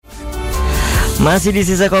Masih di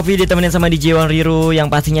Sisa Kopi ditemenin sama DJ Wan Riru yang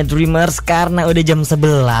pastinya Dreamers karena udah jam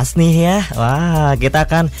 11 nih ya. Wah, kita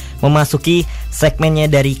akan memasuki segmennya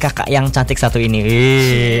dari kakak yang cantik satu ini.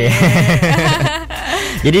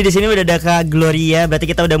 Jadi di sini udah ada Kak Gloria, berarti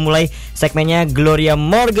kita udah mulai segmennya Gloria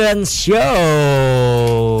Morgan Show.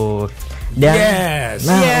 Dan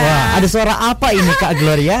wah, ada suara apa ini Kak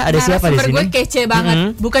Gloria? Ada siapa di sini? Gue kece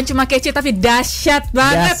banget. Bukan cuma kece tapi dahsyat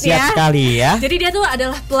banget. Dahsyat sekali ya. Jadi dia tuh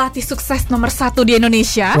adalah pelatih sukses nomor 1 di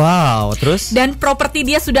Indonesia. Wow, terus? Dan properti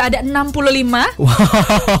dia sudah ada 65. Wow.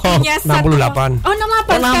 Punya 68. Oh,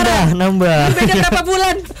 68 sekarang. Nambah. Beda berapa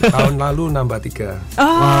bulan? Tahun lalu nambah 3. Oh,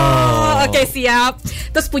 Wow. oke, siap.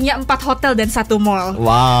 Terus punya 4 hotel dan 1 mall.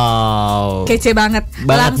 Wow. Kece banget.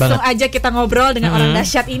 Langsung banget. aja kita ngobrol dengan orang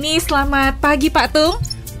dahsyat ini. Selamat pagi Pak Tung.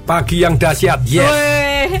 Pagi yang dahsyat. Yes.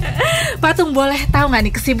 Weh. Pak Tung, boleh tahu nggak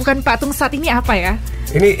nih kesibukan Pak Tung saat ini apa ya?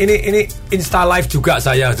 Ini Insta live juga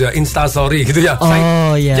saya, Insta story gitu ya.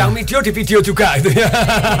 Oh, iya. Yang video di video juga gitu ya.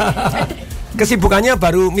 Kesibukannya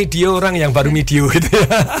baru video orang yang baru video gitu ya.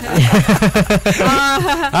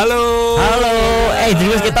 Halo.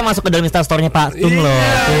 Terus kita masuk ke dalam Instastory-nya Pak Tung loh.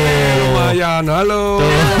 Lumayan. Halo.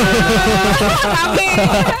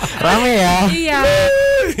 Rame ya. Iya.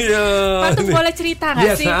 Iya. Pak Tung boleh cerita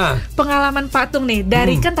nggak sih pengalaman Pak Tung nih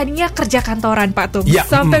dari kan tadinya kerja kantoran Pak Tung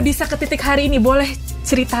sampai bisa ke titik hari ini, boleh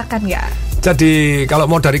ceritakan nggak? Jadi kalau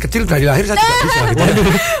mau dari kecil dari lahir saya juga bisa gitu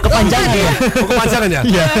ya. Kepanjangan ya. Kepanjangan ya?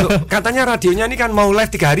 Iya. Katanya radionya ini kan mau live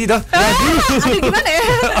 3 hari toh. Aduh, gimana ya?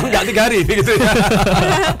 Enggak 3 hari gitu ya.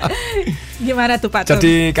 Gimana tuh Pak Tung?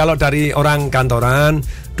 Jadi kalau dari orang kantoran,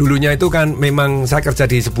 dulunya itu kan memang saya kerja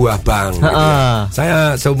di sebuah bank gitu ya.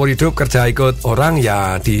 Saya seumur hidup kerja ikut orang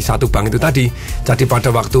ya di satu bank itu tadi. Jadi pada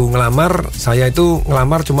waktu ngelamar, saya itu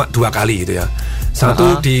ngelamar cuma 2 kali gitu ya.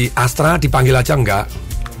 Satu di Astra dipanggil aja enggak.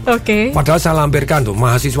 Oke. Padahal saya lampirkan tuh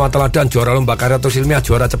mahasiswa teladan, juara lomba karya atau ilmiah,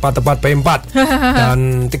 juara cepat tepat P4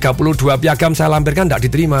 dan 32 piagam saya lampirkan tidak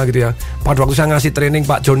diterima gitu ya. Pada waktu saya ngasih training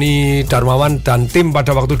Pak Joni Darmawan dan tim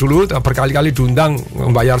pada waktu dulu berkali-kali diundang,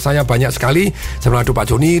 membayar saya banyak sekali. Saya bilang, aduh Pak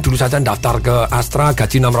Joni, dulu saja daftar ke Astra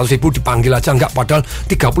gaji 600.000 dipanggil aja enggak, padahal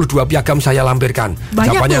 32 piagam saya lampirkan.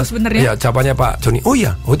 Banyak jawabannya, tuh sebenarnya. Iya, jawabannya Pak Joni, oh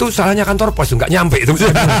iya, itu salahnya kantor pos, enggak nyampe itu.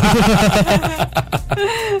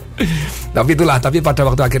 Tapi pada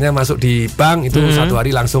waktu akhirnya masuk di bank itu 1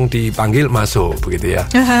 hari langsung dipanggil masuk begitu ya.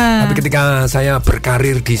 Tapi ketika saya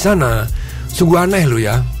berkarir di sana sungguh aneh loh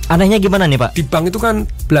ya. Anehnya gimana nih Pak? Di bank itu kan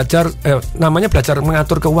belajar namanya belajar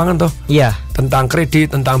mengatur keuangan toh. Iya. Tentang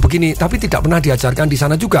kredit, tentang begini, tapi tidak pernah diajarkan di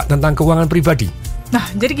sana juga tentang keuangan pribadi. Nah,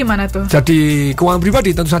 jadi gimana tuh? Jadi keuangan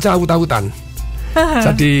pribadi tentu saja aut-autan.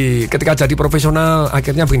 Jadi ketika jadi profesional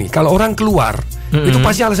akhirnya begini, kalau orang keluar itu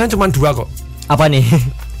pasti alasannya cuma 2 kok. Apa nih?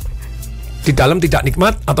 Di dalam tidak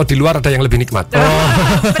nikmat atau di luar ada yang lebih nikmat.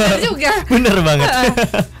 Benar juga. Bener banget.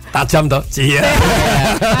 Tajam toh. Iya.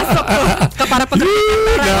 Masuk tuh ke para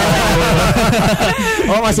pekerja.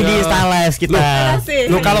 Oh, masih di stylist kita.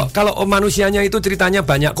 Loh, kalau manusianya itu ceritanya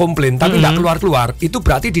banyak komplain tapi nggak keluar-keluar, itu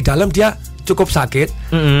berarti di dalam dia cukup sakit,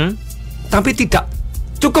 tapi tidak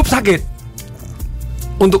cukup sakit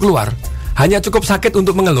untuk keluar. Hanya cukup sakit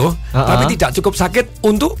untuk mengeluh, tapi tidak cukup sakit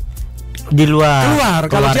untuk di luar.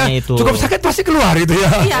 Kalau dia itu cukup sakit pasti keluar itu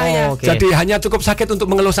ya. Iya. Okay. Jadi hanya cukup sakit untuk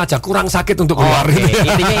mengeluh saja, kurang sakit untuk keluar.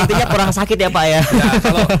 Intinya kurang sakit ya Pak ya.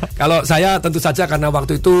 Kalau saya tentu saja karena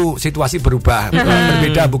waktu itu situasi berubah,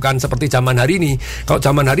 berbeda, bukan seperti zaman hari ini. Kalau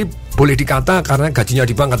zaman hari boleh dikata karena gajinya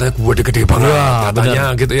di bank katanya gede banget, katanya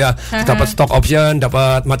gitu ya. Dapat stock option,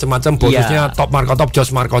 dapat macam-macam bonusnya, top marko top,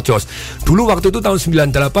 jos marko jos. Dulu waktu itu tahun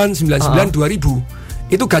 98, 99,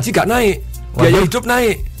 2000 itu gaji gak naik. Biaya hidup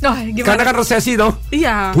naik. Karena kan resesi toh.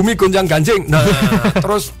 Iya. Bumi gonjang ganjing. Nah,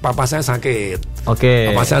 terus papa saya sakit.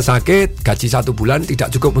 Oke. Papa saya sakit, gaji 1 bulan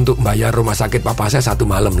tidak cukup untuk membayar rumah sakit papa saya 1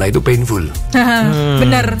 malam. Nah, itu painful.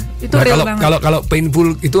 Bener. Itu real banget. Kalau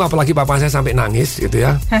painful itu apalagi papa saya sampai nangis gitu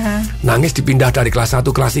ya. Nangis dipindah dari kelas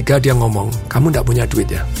 1 kelas 3 dia ngomong, "Kamu enggak punya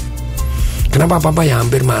duit ya? Kenapa papa ya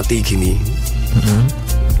hampir mati gini?"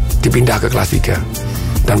 Dipindah ke kelas 3.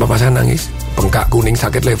 Dan papa saya nangis, bengkak kuning,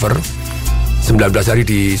 sakit liver. 19 hari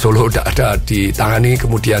di Solo udah ada ditangani,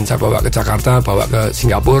 kemudian saya bawa ke Jakarta, bawa ke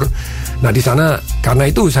Singapura. Nah di sana karena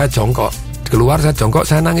itu saya jongkok, keluar saya jongkok,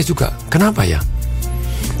 saya nangis juga. Kenapa ya?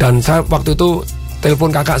 Dan saya waktu itu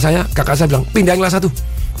telepon kakak saya bilang pindahin kelas 1,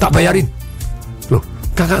 tak bayarin. Loh,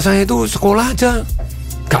 kakak saya itu sekolah aja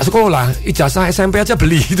gak sekolah, ijazah SMP aja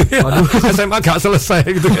beli gitu ya. SMA gak selesai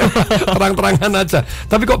gitu ya. Terang-terangan aja.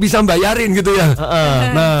 Tapi kok bisa bayarin gitu ya.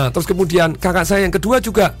 Nah, terus kemudian kakak saya yang kedua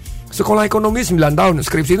juga sekolah ekonomi 9 tahun,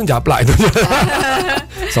 skripsi itu japlak itu.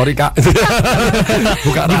 Sorry Kak.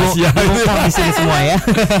 Buka rahasia. Di sini semua ya.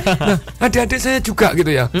 Nah, adik-adik saya juga gitu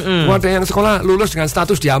ya. Ada yang sekolah lulus dengan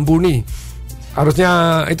status diampuni.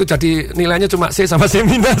 Harusnya itu jadi nilainya cuma C sama C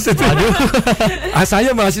minus itu.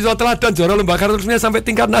 Saya mahasiswa teladan, juara lomba kartusnya sampai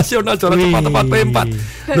tingkat nasional, juara tepat P4.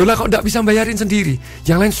 Loh lah kok enggak bisa bayarin sendiri.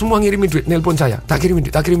 Yang lain semua ngirimin duit, nelpon saya, tak kirimin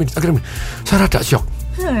duit. Saya rada syok.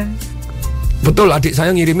 Betul, adik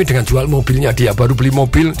saya ngirimin dengan jual mobilnya dia, baru beli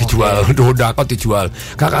mobil dijual, Honda Accord dijual.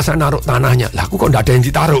 Kakak saya naruh tanahnya, lah aku kok enggak ada yang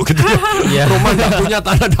ditaruh gitu. Rumah enggak punya,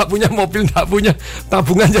 tanah enggak punya, mobil enggak punya,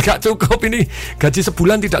 tabungan juga cukup, ini gaji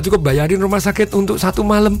sebulan tidak cukup bayarin rumah sakit untuk 1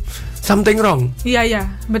 malam. Something wrong. Iya,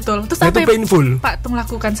 betul. Terus apa yang painful Pak Tung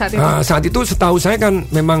lakukan saat itu? Saat itu setahu saya kan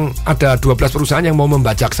memang ada 12 perusahaan yang mau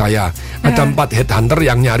membajak saya. Ada 4 headhunter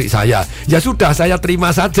yang nyari saya. Ya sudah, saya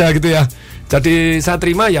terima saja gitu ya. Jadi saya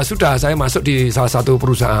terima, ya sudah, saya masuk di salah satu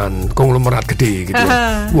perusahaan konglomerat gede gitu.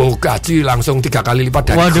 Wow, gaji langsung 3 kali lipat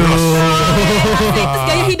dari Waduh. Terus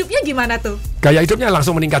gaya hidupnya gimana tuh? Gaya hidupnya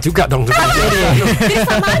langsung meningkat juga dong. Jadi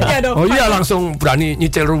sama aja dong. Oh iya, langsung berani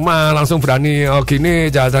nyicil rumah, langsung berani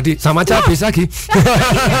gini, jadi sama aja bisa lagi.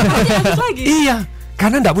 Iya.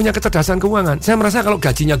 Karena enggak punya kecerdasan keuangan. Saya merasa kalau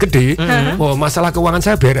gajinya gede, masalah keuangan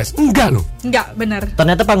saya beres. Enggak loh. Enggak, benar.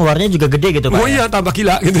 Ternyata pengeluarannya juga gede gitu Pak. Oh iya, tambah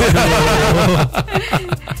gila gitu.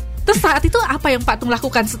 Terus saat itu apa yang Pak Tung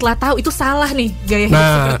lakukan setelah tahu itu salah nih gaya hidup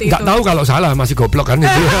seperti itu? Enggak tahu kalau salah, masih goblok kan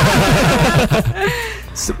itu.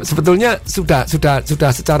 Sebetulnya sudah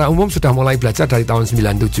secara umum sudah mulai belajar dari tahun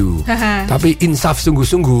 97. Tapi insaf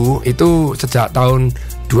sungguh-sungguh itu sejak tahun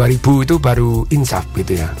 2000 itu baru insaf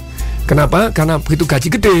gitu ya. Kenapa? Karena begitu gaji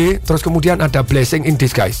gede, terus kemudian ada blessing in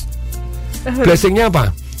disguise. Blessingnya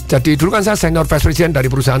apa? Jadi dulu kan saya senior vice president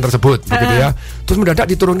dari perusahaan tersebut, begitu ya. Terus mendadak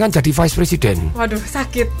diturunkan jadi vice president. Waduh,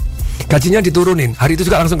 sakit. Gajinya diturunin, hari itu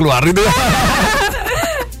juga langsung keluar gitu ya.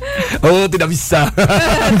 Oh, tidak bisa.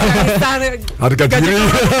 Harga diri.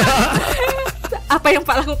 Apa yang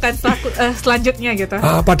Pak lakukan selanjutnya gitu?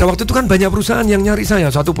 Pada waktu itu kan banyak perusahaan yang nyari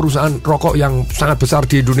saya. Satu perusahaan rokok yang sangat besar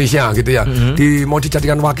di Indonesia gitu ya. Mau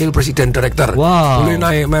dijadikan wakil presiden director. Boleh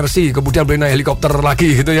naik Mercy, kemudian boleh naik helikopter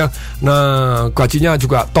lagi gitu ya. Nah, gajinya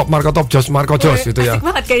juga top Marco Top, Jos Marco Jos gitu ya. Asik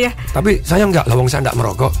banget kayaknya. Tapi saya enggak, lawang saya enggak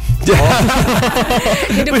merokok.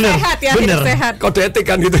 Hidup sehat ya, hidup sehat. Kode etik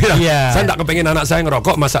kan gitu ya. Saya enggak kepengen anak saya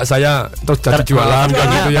ngerokok, masa saya terus jadi jualan kan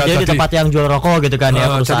gitu ya. Jadi di tempat yang jual rokok gitu kan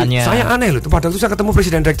ya perusahaannya. Saya aneh loh, padahal saya ketemu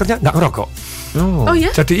presiden direkturnya nggak ngerokok. Oh ya?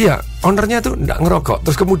 Jadi iya, ownernya tuh nggak ngerokok.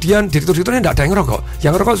 Terus kemudian direktur-direkturnya nggak ada yang ngerokok.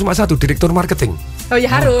 Yang ngerokok cuma satu, direktur marketing. Oh ya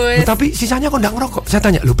harus. Tapi sisanya kok nggak ngerokok. Saya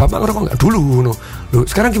tanya, lu bapak ngerokok nggak dulu? Lu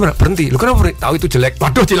sekarang gimana? Berhenti. Lu kenapa berhenti? Tahu itu jelek.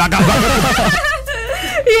 Waduh, cilaka banget.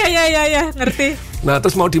 Iya, ngerti. Nah,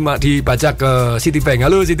 terus mau dibajak ke Citibank.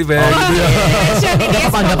 Halo Citibank. Gitu ya. Enggak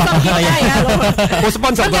apa-apa ya. Oh,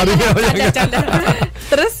 sponsor baru.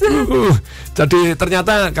 Terus jadi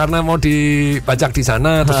ternyata karena mau dibajak di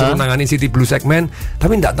sana terus suruh nanganin City Blue segmen,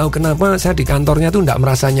 tapi enggak tahu kenapa saya di kantornya tuh enggak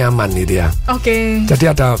merasa nyaman gitu ya. Oke. Jadi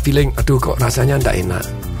ada feeling, aduh kok rasanya enggak enak.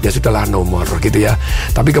 Ya sudahlah, no more gitu ya.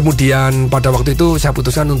 Tapi kemudian pada waktu itu saya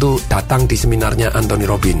putuskan untuk datang di seminarnya Anthony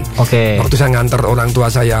Robbins. Waktu saya nganter orang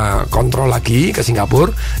tua saya kontrol lagi ke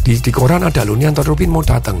Singapura, di koran ada loh, ini Anthony Robbins mau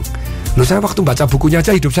datang. Loh, saya waktu baca bukunya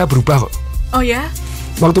aja hidup saya berubah kok. Oh ya?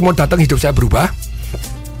 Waktu mau datang hidup saya berubah.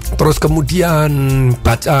 Terus kemudian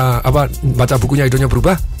baca bukunya hidupnya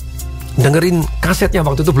berubah. Dengerin kasetnya,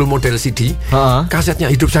 waktu itu belum model CD.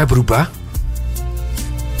 Kasetnya hidup saya berubah.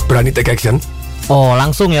 Berani take action. Oh,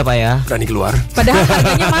 langsung ya Pak ya. Berani keluar. Padahal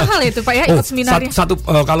harganya mahal itu Pak ya, ikut seminarnya.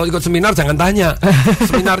 Kalau ikut seminar jangan tanya.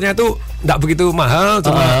 Seminarnya itu enggak begitu mahal,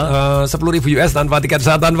 cuma 10.000 US tanpa tiket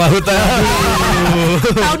pesawat, tanpa hotel.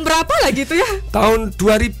 Tahun berapa lagi itu ya? Tahun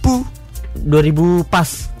 2000 pas.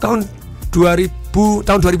 Tahun 2001.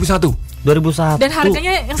 Dan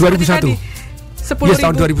harganya yang 2001. 10.000.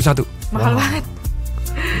 Tahun 2001. Mahal banget.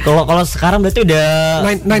 Kalau sekarang berarti udah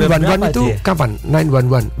 911 itu kapan?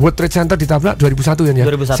 911 World Trade Center ditabrak 2001 ya?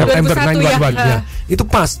 2001. September 2001 911 ya. Itu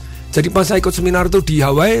pas. Jadi pas saya ikut seminar itu di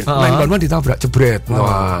Hawaii, 911 ditabrak, jebret.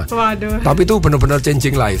 Wah. Waduh. Tapi itu benar-benar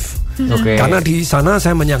changing life. Karena di sana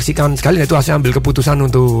saya menyaksikan sekali, itu saya ambil keputusan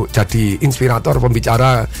untuk jadi inspirator,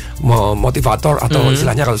 pembicara, motivator, atau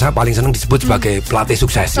istilahnya kalau saya paling senang disebut sebagai pelatih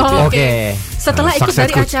sukses. Setelah ikut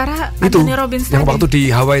dari acara Anthony Robbins yang waktu di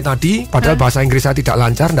Hawaii tadi, padahal bahasa Inggris saya tidak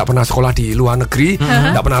lancar, tidak pernah sekolah di luar negeri,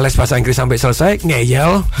 tidak pernah les bahasa Inggris sampai selesai,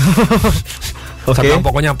 ngeyel. Saya bilang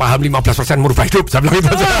pokoknya paham 15% merubah hidup. Saya bilang itu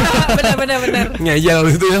aja. Benar. Ngeyel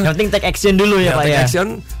gitu ya. Yang penting take action dulu ya Pak take ya. action,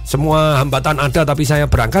 semua hambatan ada tapi saya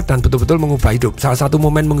berangkat dan betul-betul mengubah hidup. Salah satu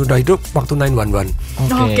momen mengubah hidup waktu 911.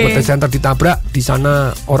 World Center ditabrak, di sana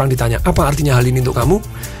orang ditanya, "Apa artinya hal ini untuk kamu?"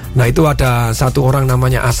 Nah itu ada satu orang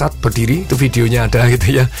namanya Asad berdiri, itu videonya ada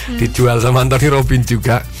gitu ya, dijual sama Anthony Robbins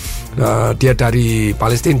juga. Dia dari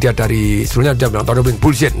Palestina, dia dari sebelumnya dia bilang Anthony Robbins,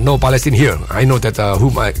 bullshit, no Palestine here. I know that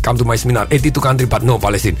whom I come to my seminar, 82 country but no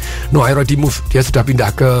Palestine. No, I already move. Dia sudah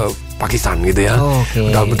pindah ke Pakistan gitu ya.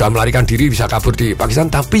 Udah melarikan diri, bisa kabur di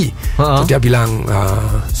Pakistan, tapi dia bilang,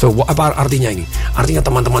 apa artinya ini? Artinya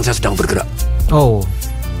teman-teman saya sedang bergerak.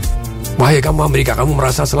 Wahai kamu Amerika, kamu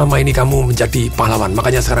merasa selama ini kamu menjadi pahlawan,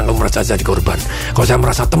 makanya sekarang kamu merasa jadi korban. Kalau saya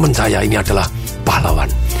merasa teman saya ini adalah pahlawan,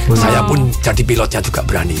 saya pun jadi pilotnya juga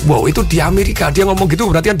berani. Wow, itu di Amerika dia ngomong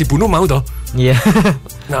gitu berarti kan dibunuh mau toh? Iya.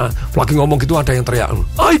 Nah, lagi ngomong gitu ada yang teriak,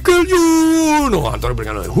 I kill you. No, Anthony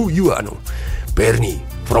bilang, who you are? No, Bernie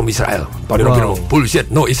from Israel. Tony Robbins,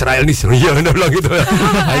 bullshit, no Israelis. Iya, dia bilang gitu.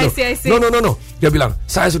 I see. No. Dia bilang,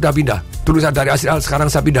 saya sudah pindah. Dulu saya dari Israel, sekarang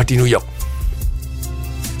saya pindah di New York.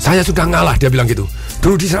 Saya sudah ngalah, dia bilang gitu.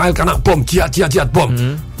 Dulu di Israel karena bom, jihad bom.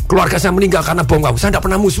 Keluarga saya meninggal karena bom kamu. Saya tidak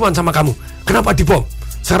pernah musuhan sama kamu. Kenapa dibom?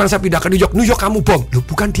 Sekarang saya pindah ke New York. New York kamu bom. Loh,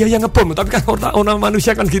 bukan dia yang ngebom, tapi kan orang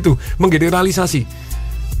manusia kan gitu, menggeneralisasi.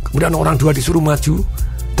 Kemudian orang dua disuruh maju.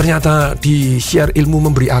 Ternyata di share ilmu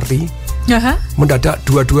memberi arti. Mendadak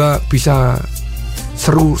dua-dua bisa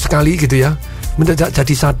seru sekali gitu ya. Mendadak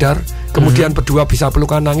jadi sadar. Kemudian berdua bisa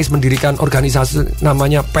pelukan nangis mendirikan organisasi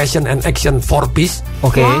namanya Passion and Action for Peace.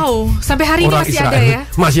 Wow, sampai hari ini masih Israel, ada ya?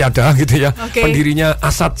 Masih ada gitu ya. Pendirinya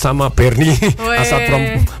Asad sama Bernie. Asad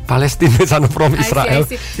from Palestine, son from Israel.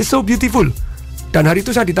 I see. It's so beautiful. Dan hari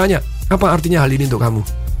itu saya ditanya, apa artinya hal ini untuk kamu?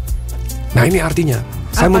 Nah ini artinya.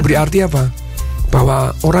 Saya memberi arti apa?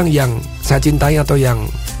 Bahwa orang yang saya cintai atau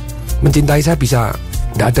yang mencintai saya bisa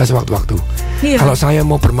tidak ada sewaktu-waktu. Kalau saya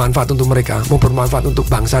mau bermanfaat untuk mereka, mau bermanfaat untuk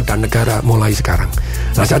bangsa dan negara mulai sekarang.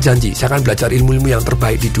 Nah saya janji, saya akan belajar ilmu-ilmu yang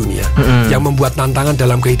terbaik di dunia, yang membuat tantangan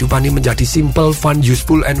dalam kehidupan ini menjadi simple, fun,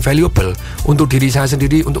 useful, and valuable untuk diri saya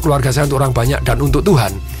sendiri, untuk keluarga saya, untuk orang banyak, dan untuk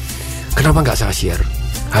Tuhan. Kenapa nggak saya share?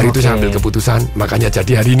 Hari itu saya ambil keputusan, makanya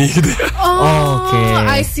jadi hari ini gitu.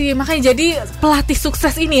 I see. Makanya jadi pelatih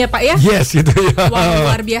sukses ini ya Pak ya? Yes gitu ya. Wow,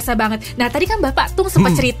 luar biasa banget. Nah tadi kan Bapak Tung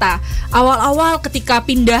sempat cerita awal-awal ketika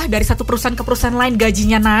pindah dari satu perusahaan ke perusahaan lain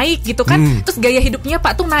gajinya naik gitu kan, terus gaya hidupnya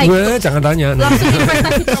Pak Tung naik. Jangan tanya. Langsung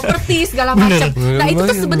investasi properti segala macam. Nah itu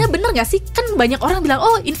tuh sebenarnya benar nggak sih? Kan banyak orang bilang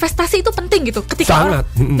investasi itu penting gitu. Ketika sangat.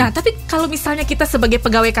 Nah tapi kalau misalnya kita sebagai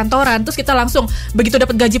pegawai kantoran, terus kita langsung begitu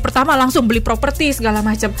dapat gaji pertama langsung beli properti segala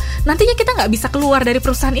macam. Nantinya kita nggak bisa keluar dari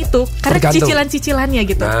perusahaan itu karena cicilan-cicilannya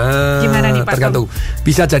gitu. Gimana nih Pak? Tergantung.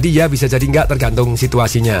 Bisa jadi ya, bisa jadi enggak, tergantung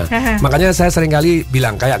situasinya. Makanya saya seringkali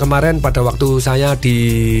bilang kayak kemarin pada waktu saya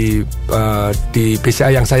di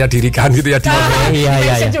BCA yang saya dirikan gitu ya di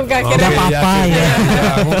Iya. Juga kira apa-apa ya.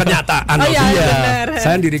 Mau kenyataan.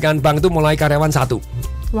 Saya dirikan bank itu mulai karyawan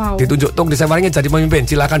 1. Wow. Ditunjuk Tung disewaringin jadi pemimpin,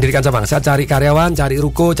 silakan dirikan cabang. Saya cari karyawan, cari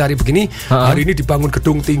ruko, cari begini. Hari ini dibangun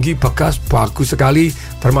gedung tinggi, bagus sekali,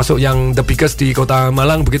 termasuk yang the biggest di Kota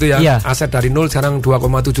Malang begitu ya. Aset dari 0 sekarang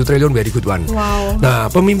 2,7 triliun, very good one. Wow. Nah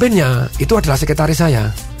pemimpinnya itu adalah sekretaris saya.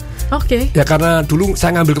 Ya karena dulu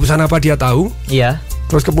saya ngambil keputusan apa dia tahu. Iya.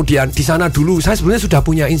 Terus kemudian di sana dulu saya sebenarnya sudah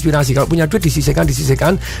punya inspirasi. Kalau punya duit disisihkan,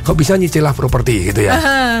 kalau bisa nyicil lah properti gitu ya.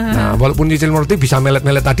 Nah, walaupun nyicil properti bisa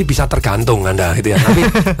melet-melet tadi bisa tergantung Anda gitu ya.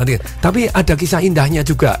 Tapi ada kisah indahnya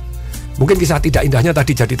juga. Mungkin kisah tidak indahnya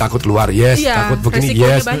tadi jadi takut keluar, takut begini,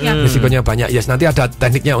 risikonya banyak, Nanti ada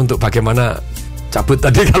tekniknya untuk bagaimana cabut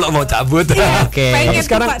tadi kalau mau cabut. Tapi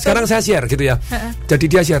sekarang saya share gitu ya. Jadi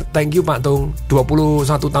dia share, thank you Pak Tung, 21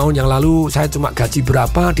 tahun yang lalu saya cuma gaji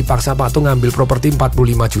berapa, dipaksa Pak Tung ngambil properti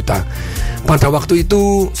 45 juta. Pada waktu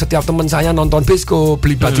itu setiap teman saya nonton Bisco,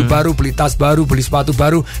 beli baju baru, beli tas baru, beli sepatu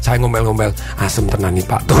baru, saya ngomel-ngomel, asem tenan nih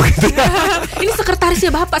Pak Tung gitu. Ini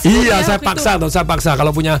sekretarisnya Bapak sih. Iya, saya paksa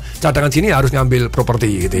kalau punya cadangan sini harus ngambil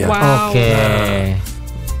properti gitu ya.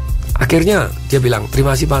 Akhirnya dia bilang,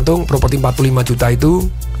 terima kasih Pak Tung, properti 45 juta itu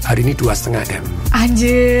hari ini 2,5 M.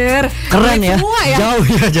 Anjir, keren ya. Jauh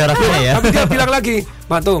ya jaraknya ya. Tapi dia bilang lagi,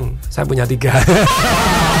 Pak Tung, saya punya 3.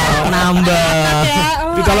 Nambah.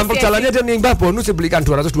 Di dalam perjalanannya dia nimbah bonus, dia belikan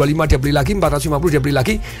 225, dia beli lagi 450, dia beli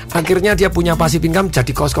lagi. Akhirnya dia punya passive income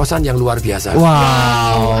jadi kos-kosan yang luar biasa.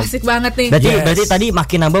 Wow, asik banget nih. Berarti tadi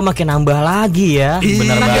makin nambah lagi ya.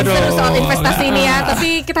 Benar banget. Seru soal investasi ini ya. Tapi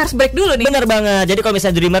kita harus break dulu nih. Benar banget. Jadi kalau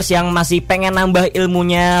misalnya Dreamers yang masih pengen nambah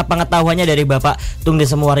ilmunya, pengetahuannya dari Bapak Tung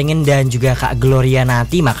Desemwaringin dan juga Kak Gloria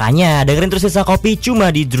nanti, makanya dengerin terus Sisa Kopi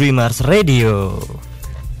cuma di Dreamers Radio.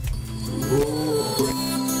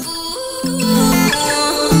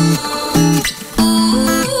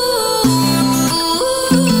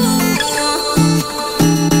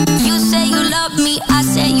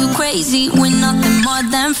 crazy, we're nothing more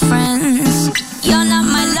than friends. You're not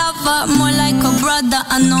my lover, more like a brother.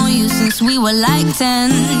 I know you since we were like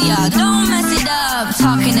 10. Yeah, don't mess it up,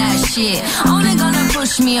 talking that shit. Only gonna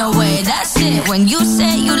push me away, that's it. When you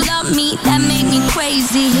say you love me, that made me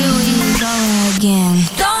crazy. Here we go again.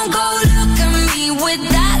 Don't go look at me with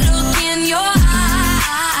that look in your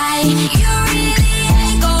eye. You really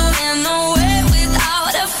ain't going nowhere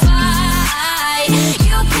without a fight.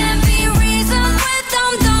 You can be reasoned with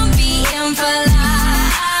them, don't be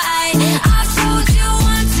impolite. I've told you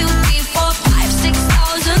 1, 2, 3, 4, 5,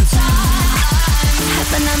 6,000 times.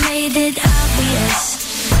 Haven't I made it obvious?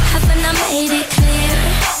 Haven't I made it clear?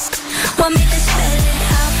 Want me to spell it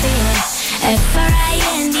out for you?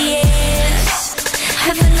 F-R-I-N-D-S.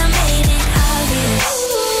 Haven't I made it obvious?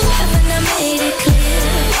 Haven't I made it clear?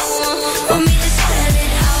 Want me to spell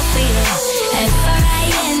it out for you?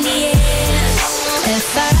 F-R-I-N-D-S.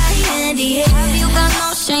 F-R-I-N-D-S. Have you got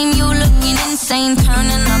no shame? You looking insane,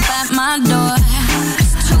 turning up at my door.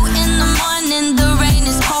 It's 2 in the morning, the rain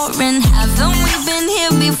is pouring. Haven't we been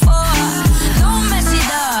here before? Don't mess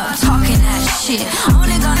it up, talking that shit.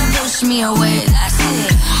 Only gonna push me away, that's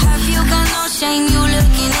it. Have you got no shame? You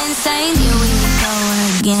looking insane. Here we go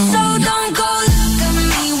again. So don't go look at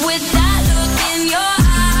me with that look in your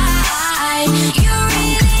eye. You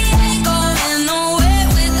really ain't going nowhere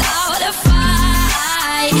without a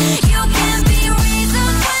fight. You can be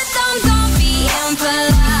reasoned with them, don't be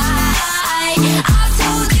impolite. I've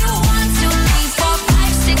told you 1, 2, 3, 4,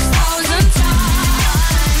 5, 6,000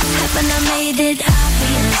 times. Haven't I made it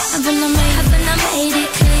obvious? Haven't I made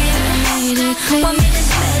it clear? Want me to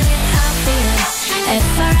spell it out for you?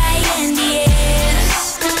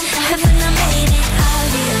 F-R-I-N-D-S. Haven't I made it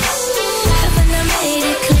obvious? Haven't I made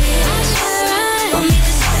it clear? Want me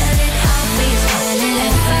to spell it out for you?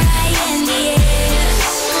 F-R-I-N-D-S.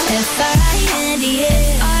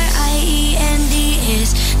 F-R-I-N-D-S. R-I-E-N-D-S.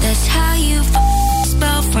 That's how you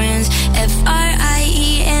spell friends.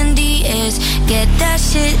 F-R-I-E-N-D-S. Get that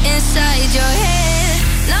shit inside your head.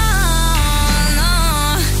 No, no,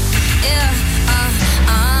 yeah.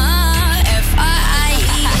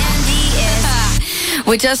 F-R-I-E-N-D-S.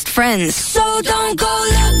 We're just friends. So don't go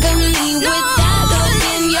look at me with that look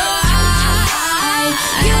in your eye.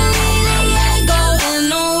 You really ain't going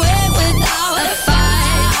nowhere without a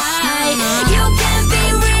fight. You can be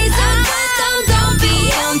reasoned with them, don't be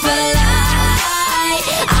impolite.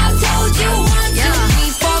 I've told you 1, 2,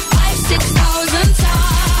 3, 4, 5, 6,000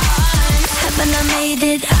 times. Haven't I made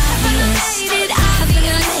it obvious? Haven't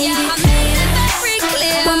I made it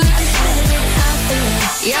clear? Want me to spell it out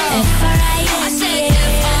for you? F-R-I-N-D-S.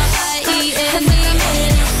 Haven't I made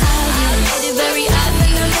it obvious? I made it very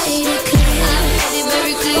obvious. Made it clear. I made it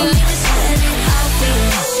very clear. Want me to spell it out for you?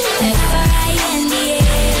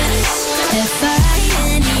 F-R-I-N-D-S.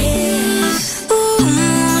 F-R-I-N-D-S.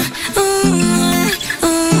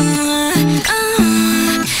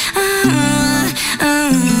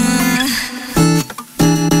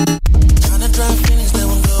 Tryna drive feelings that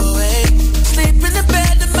won't go away. Sleep in the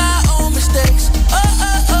bed of my own mistakes. Oh,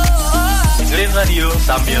 oh, oh, oh. Dengerin radio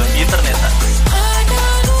sambil internetan.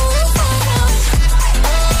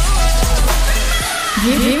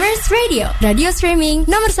 Dreamers Radio, radio streaming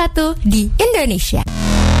nomor 1 di Indonesia.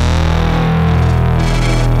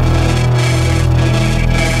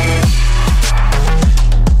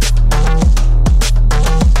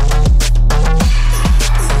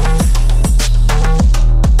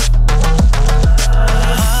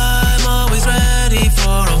 I'm always ready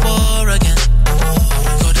for a war again.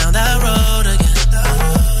 Go down that road again.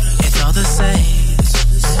 It's all the same.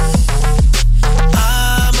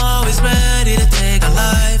 I'm always ready to take a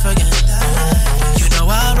life again. You know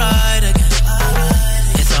I'll ride again.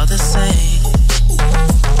 It's all the same.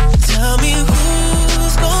 Tell me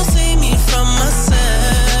who's gonna save me from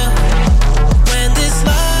myself when this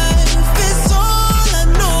life is all I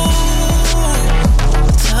know.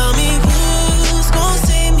 Tell me who's gonna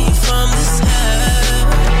save me from this hell.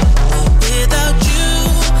 Without you,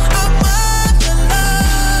 I'm alone.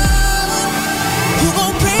 Who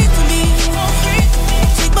gon' pray for me?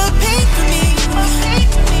 Take my pain for me.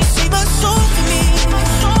 Save my soul for me.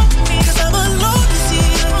 'Cause I'm alone to see.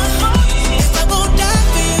 If I'm gon' die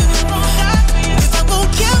for you, if I'm gon'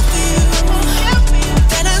 kill for you,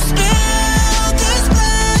 then I spill this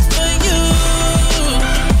blood for you.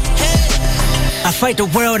 I fight the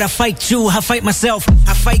world, I fight you, I fight myself,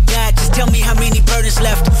 I fight God, just tell me how many burdens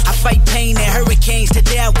left. I fight pain and hurricanes,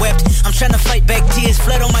 today I wept. I'm trying to fight back tears,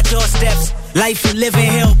 flood on my doorsteps. Life you live in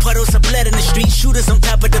hell, puddles of blood in the street, shooters on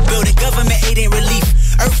top of the building, government aid ain't relief.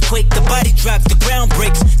 Earthquake, the body drop, the ground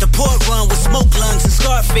breaks, the poor run with smoke lungs and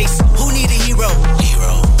scar face. Who need a hero?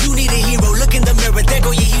 You need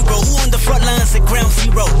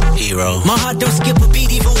bro. My heart don't skip a beat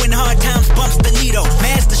even when hard times bumps the needle.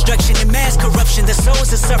 Mass destruction and mass corruption, the souls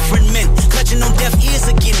of suffering men clutching on deaf ears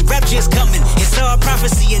again. Rapture's coming, it's all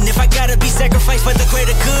prophecy, and if I gotta be sacrificed for the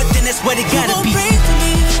greater good, then that's what it gotta be. Pray for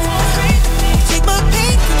me, take my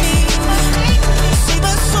pain for me, save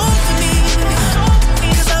my soul for me,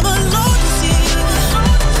 'cause I'm alone to see.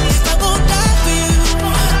 If I won't die for you,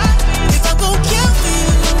 if I won't kill for you,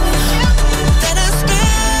 then I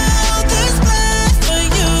spill this blood for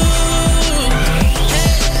you.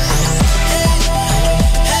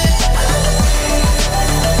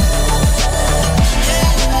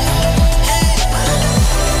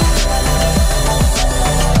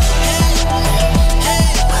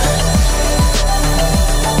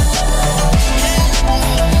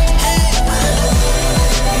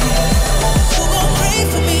 Who gon' pray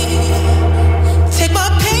for me, take my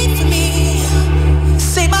pain for me,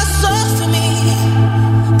 save my soul for me,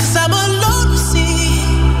 'cause I'm alone to see.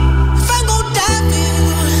 If I'm gon' die for you,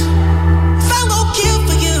 if I'm gon' kill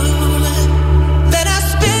for you, then I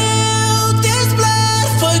spill this blood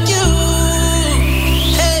for you.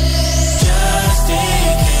 Hey. Just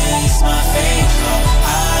in case my fate come,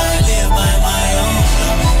 I live by my own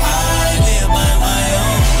law. I live by my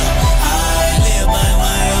own law. I live by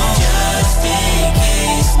my own. Just in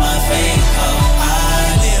case my fate come, I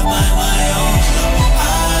live by my own law.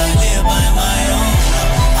 I live by my own law.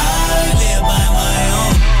 I live by my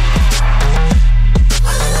own.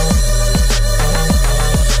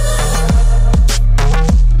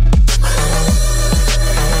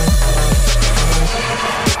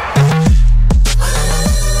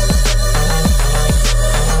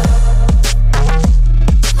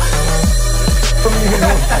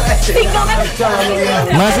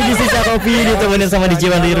 Masih di Sisa Kopi ditemenin sama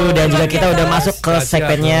DJ Wandiru. Dan juga kita udah masuk ke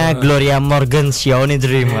segmennya Gloria Morgan Show nih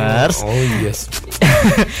Dreamers. Oh yes.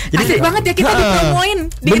 Asik banget ya kita dipromoin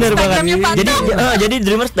di Bener Instagramnya banget. Pak Jadi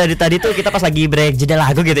Dreamers dari tadi tuh kita pas lagi break jeda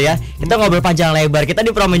lagu gitu ya, kita ngobrol panjang lebar. Kita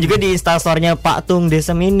dipromoin juga di Instastory-nya Pak Tung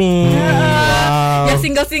Desa Mini. Wow. Yang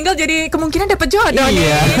single-single jadi kemungkinan dapat jodoh nih.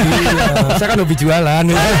 Iya. Saya kan hobi jualan.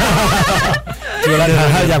 Jualan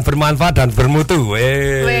hal-hal yang bermanfaat dan bermutu.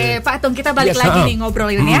 Weh, Pak Tung, kita balik Yes, lagi nih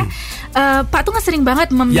ngobrolin ya. Pak Tung kan sering banget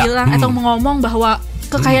membilang atau ngomong bahwa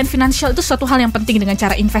kekayaan finansial itu suatu hal yang penting dengan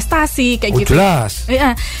cara investasi kayak gitu. Jelas.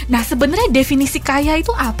 Iya. Nah, sebenarnya definisi kaya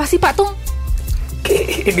itu apa sih, Pak Tung?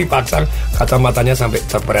 Ini pasang kacamatanya sampai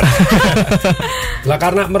cepret. Lah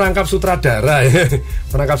karena merangkap sutradara,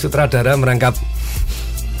 merangkap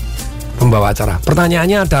pembawa acara.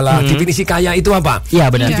 Pertanyaannya adalah definisi kaya itu apa?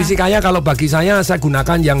 Iya benar. Definisi kaya kalau bagi saya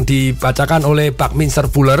gunakan yang dibacakan oleh Buckminster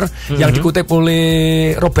Fuller, yang dikutip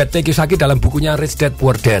oleh Robert T. Kiyosaki dalam bukunya Rich Dad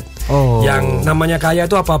Poor Dad. Yang namanya kaya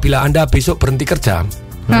itu apabila Anda besok berhenti kerja,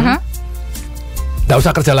 nggak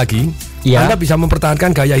usah kerja lagi, Anda bisa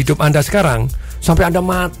mempertahankan gaya hidup Anda sekarang sampai Anda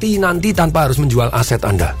mati nanti tanpa harus menjual aset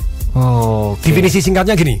Anda. Definisi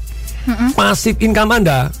singkatnya gini, passive income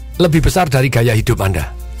Anda lebih besar dari gaya hidup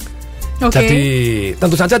Anda. Jadi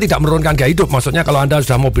tentu saja tidak menurunkan gaya hidup. Maksudnya kalau Anda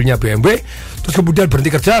sudah mobilnya BMW, terus kemudian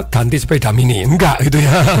berhenti kerja ganti sepeda mini, enggak gitu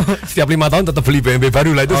ya. Setiap 5 tahun tetap beli BMW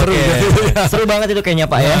baru lah, itu seru gitu ya. Seru banget itu kayaknya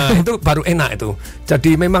Pak ya. Itu baru enak itu.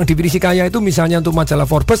 Jadi memang definisi kaya itu misalnya untuk majalah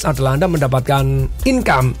Forbes adalah Anda mendapatkan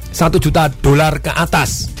income $1 juta ke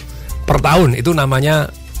atas per tahun. Itu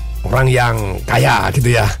namanya orang yang kaya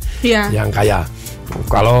gitu ya. Yang kaya.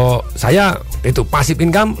 Kalau saya itu passive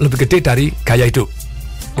income lebih gede dari gaya hidup.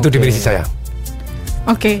 Itu definisi saya.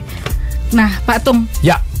 Nah, Pak Tung.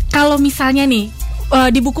 Ya. Kalau misalnya nih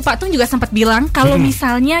di buku Pak Tung juga sempat bilang kalau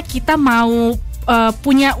misalnya kita mau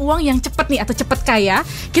punya uang yang cepat nih atau cepat kaya,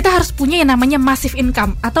 kita harus punya yang namanya massive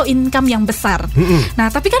income atau income yang besar.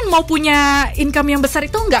 Nah, tapi kan mau punya income yang besar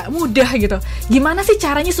itu nggak mudah gitu. Gimana sih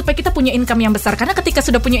caranya supaya kita punya income yang besar? Karena ketika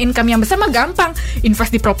sudah punya income yang besar mah gampang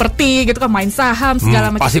invest di properti gitu kan, main saham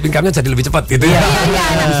segala macam. Passive income-nya jadi lebih cepat gitu ya.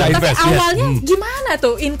 Bisa Tapi invest, awalnya gimana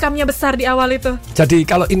tuh income-nya besar di awal itu? Jadi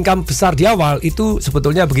kalau income besar di awal itu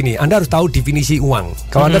sebetulnya begini, Anda harus tahu definisi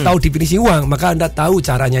uang. Kalau Anda tahu definisi uang, maka Anda tahu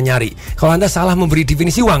caranya nyari. Kalau Anda salah memberi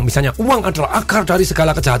definisi uang, misalnya uang adalah akar dari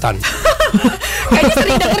segala kejahatan. Kayaknya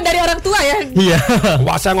sering dengar dari orang tua ya. Iya.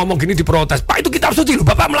 Wah, saya ngomong gini diprotes. Pak, itu kitab suci loh,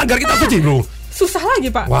 Bapak melanggar kitab suci loh. Susah lagi,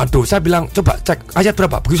 Pak. Waduh, saya bilang coba cek ayat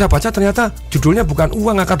berapa. Begitu saya baca ternyata judulnya bukan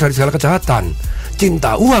uang akar dari segala kejahatan,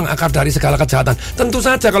 cinta uang akar dari segala kejahatan. Tentu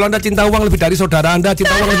saja kalau Anda cinta uang lebih dari saudara Anda,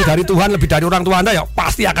 cinta uang lebih dari Tuhan, lebih dari orang tua Anda, ya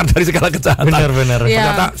pasti akar dari segala kejahatan. Benar-benar.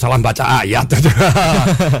 Ternyata salah baca ayat.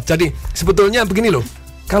 Jadi sebetulnya begini loh.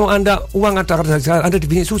 Kalau Anda uang akar dari segala, Anda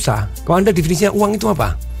definisi susah. Kalau Anda definisinya uang itu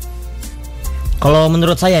apa? Kalau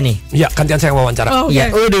menurut saya nih, ya gantian saya wawancara. Iya,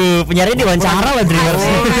 penyiarnya diwawancara lah Dreamers.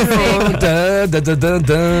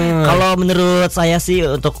 Kalau menurut saya sih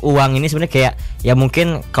untuk uang ini sebenarnya kayak ya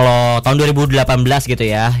mungkin kalau tahun 2018 gitu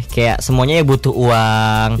ya, kayak semuanya ya butuh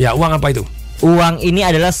uang. Ya, uang apa itu? Uang ini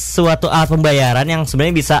adalah suatu alat pembayaran yang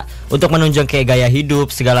sebenarnya bisa untuk menunjang kayak gaya hidup,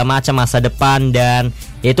 segala macam, masa depan, dan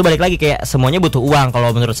ya itu balik lagi kayak semuanya butuh uang.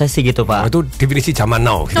 Kalau menurut saya sih gitu, Pak. Itu definisi zaman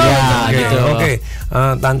now gitu. Ya, gitu. Oke.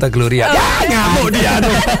 Tante Gloria. Ya, ngamuk dia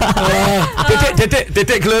tuh.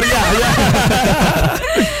 Dedek Gloria.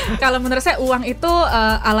 Kalau menurut saya uang itu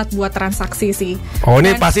alat buat transaksi sih. Oh,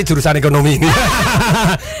 ini pasti jurusan ekonomi ini.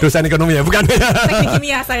 Jurusan ekonomi ya, bukan? Teknik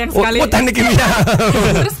kimia sayang sekali. Oh, teknik kimia.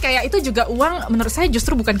 Terus kayak itu juga uang menurut saya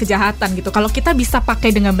justru bukan kejahatan gitu. Kalau kita bisa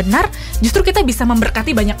pakai dengan benar, justru kita bisa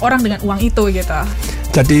memberkati banyak orang dengan uang itu gitu.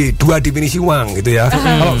 Jadi dua definisi uang gitu ya.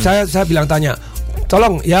 Kalau saya bilang tanya,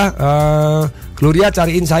 tolong ya Gloria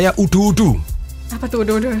cariin saya udu-udu. Apa tuh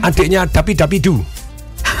udu-udu? Adiknya Dapi-Dapidu.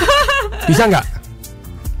 Bisa nggak?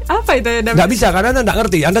 Apa itu? Nggak bisa karena Anda nggak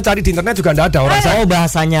ngerti. Anda cari di internet juga nggak ada. Orang saya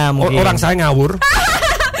bahasanya mungkin. Orang saya ngawur.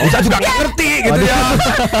 Saya juga nggak ngerti gitu ya.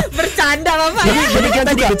 Bercanda Bapak ya. Jadi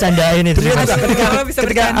kita dibercandain itu.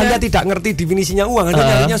 Ketika Anda tidak ngerti definisinya uang, Anda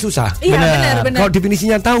nyarinya susah. Iya, benar. Kalau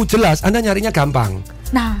definisinya tahu jelas, Anda nyarinya gampang.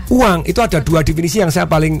 Nah, uang itu ada dua definisi yang saya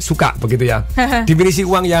paling suka begitu ya. Definisi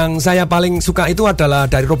uang yang saya paling suka itu adalah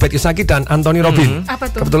dari Robert Kiyosaki dan Anthony Robbins.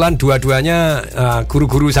 Apa tuh? Kebetulan dua-duanya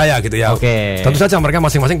guru-guru saya gitu ya. Tentu saja mereka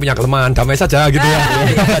masing-masing punya kelemahan, damai saja gitu ya.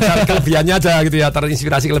 Belajar kelebihannya aja gitu ya,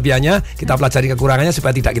 terinspirasi kelebihannya, kita pelajari kekurangannya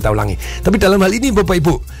supaya tidak kita ulangi. Tapi dalam hal ini Bapak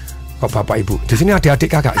Ibu, kok Bapak Ibu? Di sini ada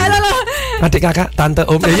adik kakak. Gitu. Adik kakak, tante,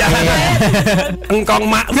 om, ya. Engkong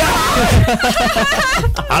mak.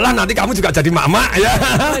 Alah nanti kamu juga jadi mak-mak ya.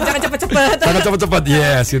 Jangan cepet-cepet. Jangan cepet-cepet,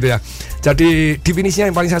 yes gitu ya. Jadi definisinya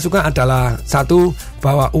yang paling saya suka adalah satu,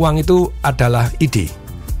 bahwa uang itu adalah ide.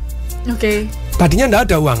 Oke. Tadinya enggak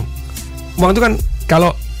ada uang. Uang itu kan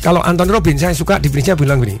kalau Anthony Robbins saya suka definisinya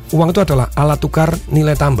bilang gini, uang itu adalah alat tukar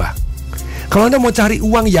nilai tambah. Kalau Anda mau cari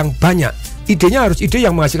uang yang banyak, idenya harus ide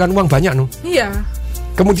yang menghasilkan uang banyak no. Iya.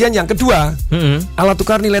 Kemudian yang kedua, alat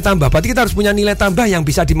tukar nilai tambah. Berarti kita harus punya nilai tambah yang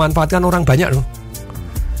bisa dimanfaatkan orang banyak loh.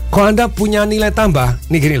 Kalau Anda punya nilai tambah,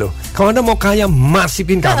 nih gini loh. Kalau Anda mau kaya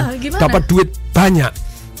massive income, dapat duit banyak,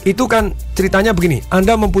 itu kan ceritanya begini.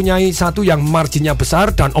 Anda mempunyai satu yang marginnya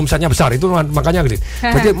besar dan omsetnya besar. Itu makanya gede.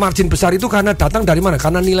 Berarti margin besar itu karena datang dari mana?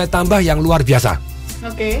 Karena nilai tambah yang luar biasa.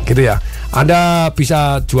 Oke. Gitu ya. Anda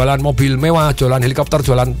bisa jualan mobil mewah, jualan helikopter,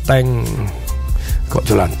 jualan tank. Kok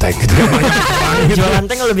jualan tank gitu kan? Jualan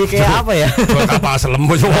tank lebih kayak apa ya? Jualan kapal selam.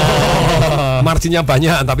 Marginnya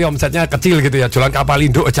banyak tapi omsetnya kecil gitu ya. Jualan kapal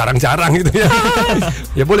induk jarang-jarang gitu ya.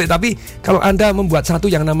 Ya boleh, tapi kalau Anda membuat satu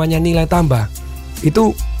yang namanya nilai tambah,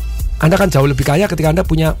 itu Anda kan jauh lebih kaya ketika Anda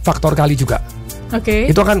punya faktor kali juga. Oke.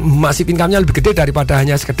 Itu akan masih income-nya lebih gede daripada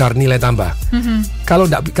hanya sekedar nilai tambah. Kalau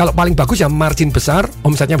paling bagus ya margin besar,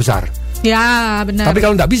 omsetnya besar. Ya, benar. Tapi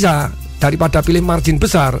kalau enggak bisa, daripada pilih margin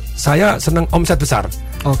besar, saya senang omset besar.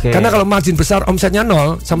 Oke. Karena kalau margin besar omsetnya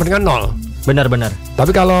 0 sama dengan 0. Benar-benar.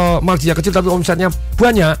 Tapi kalau marginnya kecil tapi omsetnya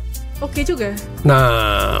banyak, oke juga.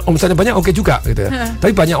 Nah, omsetnya banyak oke juga gitu ya.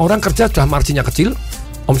 Tapi banyak orang kerja sudah marginnya kecil,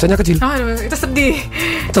 omsetnya kecil. Oh, itu sedih.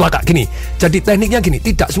 Celaka gini. Jadi tekniknya gini,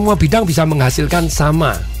 tidak semua bidang bisa menghasilkan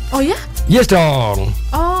sama. Oh ya? Yes dong.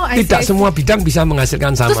 Oh, tidak semua bidang bisa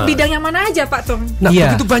menghasilkan sama. Terus bidang yang mana aja Pak Tung? Nah,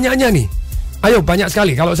 begitu banyaknya nih. Ayo banyak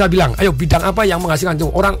sekali. Kalau saya bilang, ayo bidang apa yang menghasilkan itu?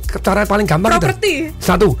 Orang cara paling gampang properti.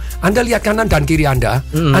 Satu, Anda lihat kanan dan kiri Anda.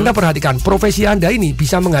 Anda perhatikan profesi Anda ini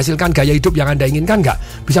bisa menghasilkan gaya hidup yang Anda inginkan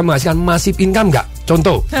nggak? Bisa menghasilkan massive income nggak?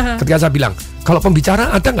 Contoh, ketika saya bilang, kalau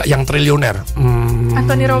pembicara ada nggak yang triliuner?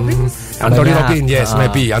 Anthony Robbins. Anthony Robbins, yes,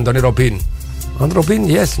 maybe. Anthony Robbins,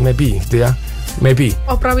 yes, maybe, gitu ya. Maybe.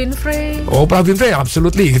 Oprah Winfrey,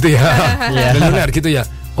 absolutely gitu ya. Triliuner gitu ya.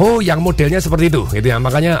 Oh, yang modelnya seperti itu, gitu ya.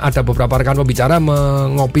 Makanya ada beberapa rekan pembicara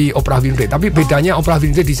mengopi Oprah Winfrey. Tapi bedanya Oprah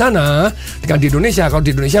Winfrey di sana dengan di Indonesia. Kalau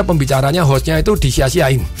di Indonesia pembicaranya, hostnya itu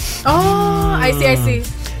disia-siain. Oh, I see.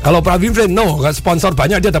 Kalau Oprah Winfrey, sponsor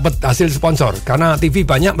banyak, dia dapat hasil sponsor. Karena TV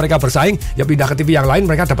banyak, mereka bersaing, ya pindah ke TV yang lain,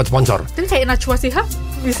 mereka dapat sponsor. Tapi kayak Najwa Shihab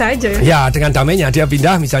bisa aja ya? Ya, dengan damainya dia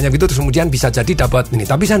pindah misalnya gitu, terus kemudian bisa jadi dapat ini.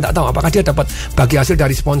 Tapi saya tidak tahu apakah dia dapat bagi hasil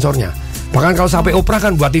dari sponsornya. Bahkan kalau sampai Oprah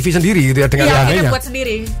kan buat TV sendiri gitu ya, dengan damainya. Iya, buat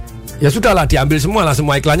sendiri. Ya sudahlah, diambil semua lah,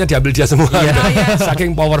 semua iklannya diambil dia semua.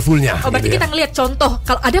 Saking powerfulnya. Oh, berarti gitu kita ngelihat contoh.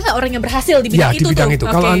 Kalau ada nggak orang yang berhasil di bidang itu? Di bidang itu.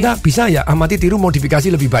 Kalau Anda bisa ya amati, tiru, modifikasi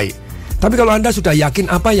lebih baik. Tapi kalau Anda sudah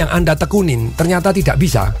yakin apa yang Anda tekunin ternyata tidak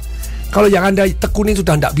bisa, kalau yang Anda tekunin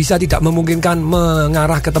sudah tidak bisa, tidak memungkinkan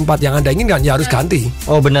mengarah ke tempat yang Anda inginkan, ya harus ganti.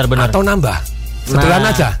 Oh, benar-benar. Atau nambah.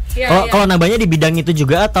 Sederhana aja. Kalau nambahnya di bidang itu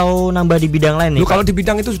juga atau nambah di bidang lain nih? Kalau di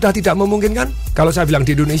bidang itu sudah tidak memungkinkan. Kalau saya bilang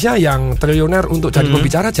di Indonesia yang triliuner untuk jadi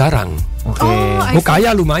pembicara jarang.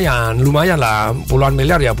 Kaya lumayan lah, puluhan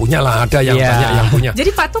miliar ya punya lah, ada yang banyak yang punya.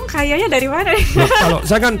 Jadi Pak Tung kayanya dari mana? Kalau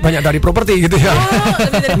saya kan banyak dari properti gitu ya.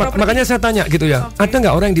 Makanya saya tanya gitu ya, ada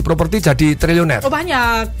nggak orang yang di properti jadi triliuner? Oh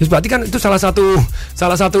banyak. Berarti kan itu salah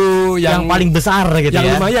satu yang paling besar gitu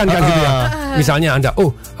yang lumayan kan gitu ya. Misalnya Anda,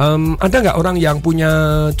 ada nggak orang yang punya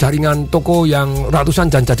jaringan toko yang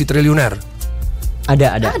ratusan dan jadi triliuner?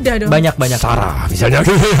 Ada dong. Banyak Sarah misalnya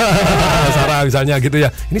gitu ya. Sarah misalnya gitu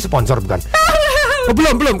ya. Ini sponsor bukan?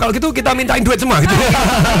 Belum. Kalau gitu kita mintain duit semua gitu.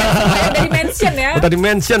 Dari mention ya. Tadi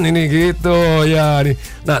mention ini gitu ya.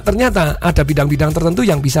 Nah ternyata ada bidang-bidang tertentu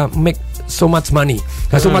yang bisa make so much money.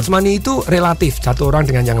 Nah so much money itu relatif satu orang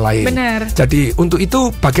dengan yang lain. Benar. Jadi untuk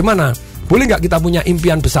itu bagaimana? Boleh nggak kita punya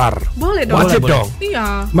impian besar? Boleh dong. Wajib boleh. dong.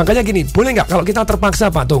 Iya. Makanya gini, boleh nggak kalau kita terpaksa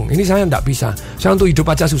Pak Tung? Ini saya nggak bisa. Saya untuk hidup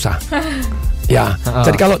aja susah. Ya.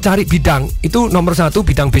 Jadi kalau cari bidang itu nomor satu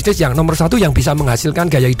bidang bisnis yang nomor satu yang bisa menghasilkan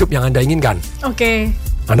gaya hidup yang Anda inginkan. Oke.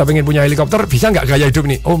 Anda pengen punya helikopter, bisa nggak gaya hidup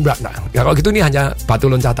nih? Oh enggak. Ya, kalau gitu ini hanya batu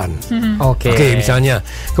loncatan. Oke, misalnya.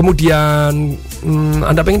 Kemudian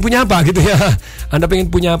Anda pengen punya apa gitu ya? Anda pengen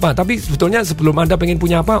punya apa? Tapi sebetulnya sebelum Anda pengen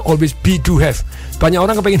punya apa, always be, do, have. Banyak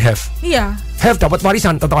orang kepengen have. Iya. Have dapat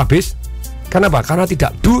warisan tetap habis. Kenapa? Karena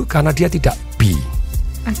tidak do, karena dia tidak be.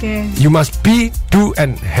 Oke. You must be, do,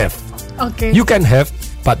 and have. Oke. You can have,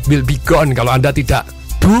 but will be gone kalau Anda tidak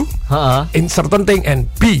do in certain thing and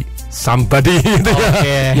be somebody gitu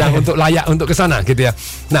ya, yang untuk layak untuk kesana gitu ya.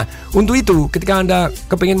 Nah untuk itu ketika Anda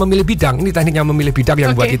kepingin memilih bidang, ini tekniknya memilih bidang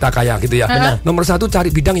yang buat kita kaya gitu ya. Nomor satu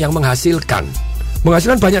cari bidang yang menghasilkan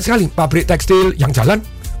banyak sekali. Pabrik tekstil yang jalan,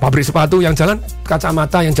 pabrik sepatu yang jalan,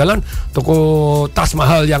 kacamata yang jalan, toko tas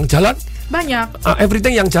mahal yang jalan, banyak.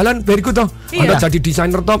 Everything yang jalan very good toh. Anda jadi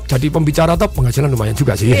desainer top, jadi pembicara top, penghasilan lumayan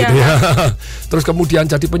juga sih gitu ya. Terus kemudian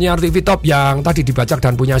jadi penyiar TV top yang tadi dibajak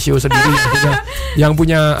dan punya show sendiri yang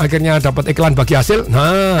punya akhirnya dapat iklan bagi hasil.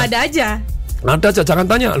 Nah, ada aja. Jangan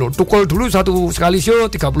tanya lo, Tukul dulu sekali show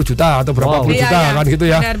 30 juta atau berapa puluh juta kan gitu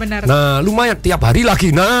ya. Benar. Nah lumayan tiap hari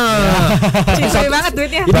lagi. Cincin banget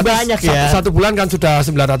duitnya. Itu banyak ya. Satu bulan kan sudah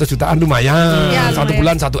 900 jutaan lumayan. Satu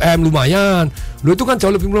bulan 1 M lumayan. Lo itu kan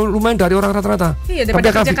jauh lebih lumayan dari orang rata-rata. Iya,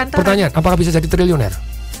 daripada kerja kantoran. Pertanyaan, apakah bisa jadi triliuner?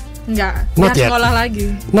 Enggak, Not yet. Sekolah lagi.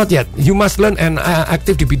 Not yet. You must learn and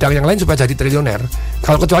aktif di bidang yang lain supaya jadi triliuner.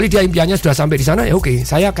 Kalau kecuali dia impiannya sudah sampai di sana ya oke.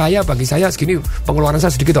 Saya kaya, bagi saya segini pengeluaran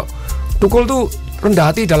saya sedikit kok. Tukul tuh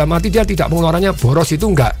rendah hati, dalam hati dia tidak pengeluarannya boros itu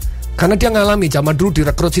enggak. Karena dia ngalami zaman dulu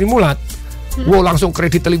direkrut Sri Mulat. Wow langsung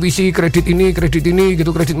kredit televisi, kredit ini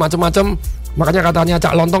gitu, kredit macam-macam. Makanya katanya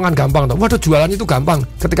Cak Lontong kan gampang tuh. Waduh jualan itu gampang.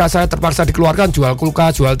 Ketika saya terpaksa dikeluarkan jual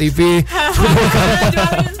kulkas, jual TV.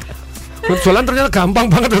 Jualan ternyata gampang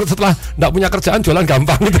banget setelah enggak punya kerjaan jualan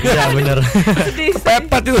gampang gitu ya. Benar.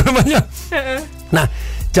 Kepepet itu namanya. Nah,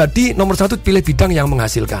 jadi nomor satu pilih bidang yang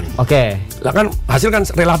menghasilkan. Lah kan hasil kan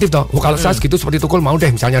relatif toh. Kalau saya segitu seperti Tukul mau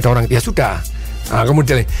deh misalnya ada orang ya sudah. Nah,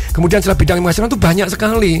 kemudian setelah bidang yang menghasilkan itu banyak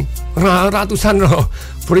sekali, ratusan loh,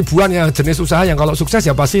 ribuan ya jenis usaha yang kalau sukses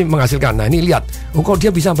ya pasti menghasilkan. Nah ini lihat, kok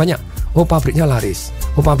dia bisa banyak. Pabriknya laris,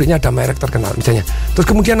 pabriknya ada merek terkenal misalnya. Terus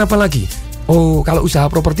kemudian apa lagi? Kalau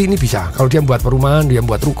usaha properti ini bisa. Kalau dia buat perumahan, dia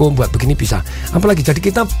buat ruko, buat begini bisa. Apalagi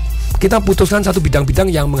jadi kita putuskan satu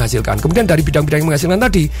bidang-bidang yang menghasilkan. Kemudian dari bidang-bidang yang menghasilkan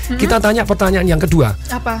tadi, kita tanya pertanyaan yang kedua.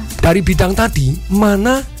 Apa? Dari bidang tadi,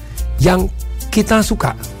 mana yang kita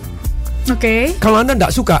suka? Kalau Anda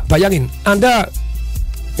tidak suka, bayangin Anda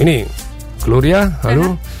ini Gloria,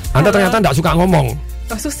 halo. Anda ternyata tidak suka ngomong.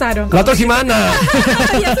 Susah dong. Lah terus gimana?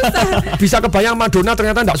 Ya, susah. Bisa kebayang Madonna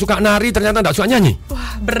ternyata tidak suka nari, ternyata tidak suka nyanyi.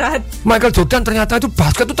 Wah berat. Michael Jordan ternyata itu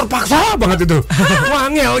basket itu terpaksa banget itu.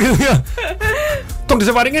 Wangel gitu ya. Tung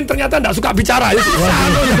diseparingin ternyata tidak suka bicara ya.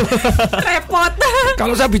 Repot.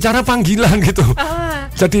 Kalau saya bicara panggilan gitu.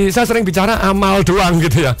 Jadi saya sering bicara amal doang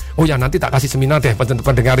gitu ya. Oh ya nanti tak kasih seminar deh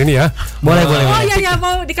pendengar ini ya. Boleh. Oh iya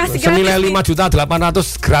mau dikasih gratis. Senilai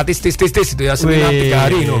 5.800.000 gratis tis itu ya seminar 3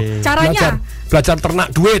 hari no. Caranya belajar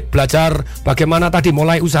ternak duit, belajar bagaimana tadi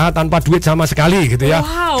mulai usaha tanpa duit sama sekali gitu ya.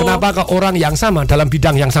 Kenapa ke orang yang sama dalam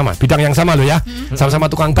bidang yang sama loh ya. Sama-sama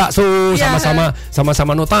tukang bakso,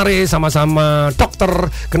 sama-sama notaris, sama-sama dokter.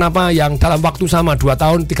 Kenapa yang dalam waktu sama 2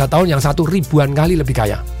 tahun, 3 tahun yang satu ribuan kali lebih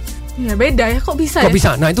kaya? Ya beda ya, kok bisa?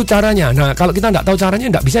 Nah itu caranya. Nah kalau kita nggak tahu caranya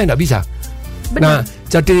nggak bisa. Benar. Nah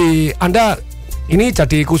jadi Anda Ini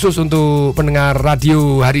jadi khusus untuk pendengar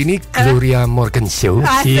radio hari ini, Gloria Morgan Show.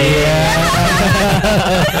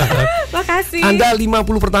 Makasih. Anda 50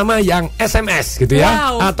 pertama yang SMS gitu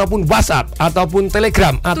ya, ataupun WhatsApp, ataupun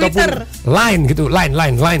Telegram, Twitter, ataupun Line gitu,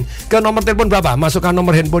 Line. Ke nomor telepon berapa? Masukkan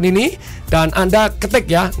nomor handphone ini dan Anda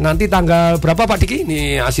ketik ya. Nanti tanggal berapa Pak Diki?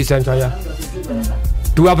 Ini asisten saya.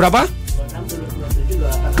 2 berapa?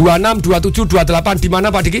 26, 27, 28 di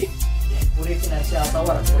mana Pak Diki?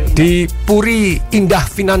 Di Puri Indah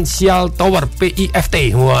Financial Tower,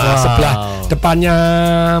 PIFT. Wah, sebelah depannya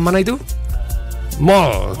mana itu?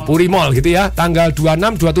 Mall, Puri Mall gitu ya. Tanggal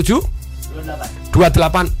 26, 27,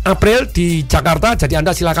 28 April di Jakarta. Jadi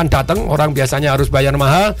Anda silakan datang. Orang biasanya harus bayar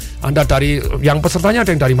mahal. Anda dari yang pesertanya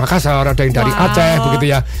ada yang dari Makassar, ada yang dari Aceh begitu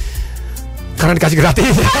ya. Karena dikasih gratis.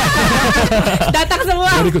 Datang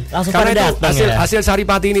semua. Langsung karena itu datang, hasil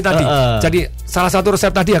saripati ini tadi. Jadi salah satu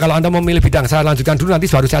resep tadi ya, kalau Anda memilih bidang, saya lanjutkan dulu nanti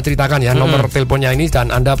baru saya ceritakan ya nomor teleponnya ini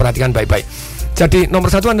dan Anda perhatikan baik-baik. Jadi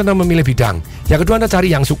nomor 1 Anda memilih bidang. Yang kedua Anda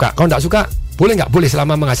cari yang suka. Kalau tidak suka boleh nggak? Boleh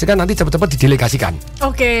selama menghasilkan, nanti cepat-cepat didelegasikan.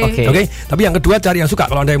 Oke. Tapi yang kedua cari yang suka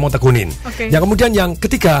kalau Anda yang mau tekunin. Yang kemudian yang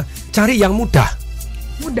ketiga cari yang mudah.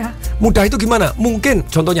 Mudah itu gimana? Mungkin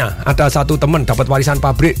contohnya ada satu teman dapat warisan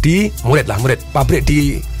pabrik di murid pabrik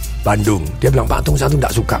di Bandung. Dia bilang, Pak Tung, saya tuh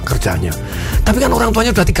tidak suka kerjanya. Tapi kan orang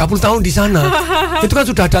tuanya sudah 30 tahun di sana. Itu kan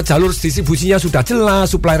sudah ada jalur distribusinya sudah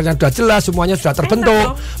jelas, suppliernya sudah jelas, semuanya sudah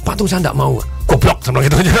terbentuk. Pak Tung, saya tidak mau. Goblok sama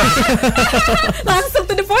gitu aja. Langsung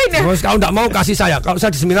to the point ya. Kalau tidak mau kasih saya. Kalau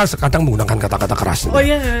saya di seminar kadang menggunakan kata-kata keras.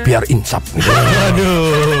 Biar insaf.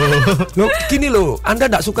 Loh, gini loh, Anda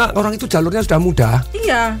tidak suka orang itu jalurnya sudah mudah.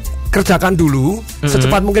 Iya. Kerjakan dulu,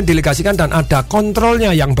 secepat mungkin delegasikan dan ada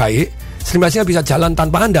kontrolnya yang baik. Streamasinya bisa jalan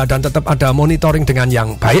tanpa Anda dan tetap ada monitoring dengan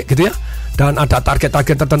yang baik gitu ya. Dan ada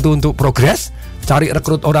target-target tertentu untuk progres. Cari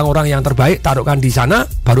rekrut orang-orang yang terbaik, taruhkan di sana,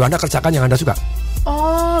 baru Anda kerjakan yang Anda suka.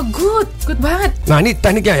 Oh, good banget. Nah, ini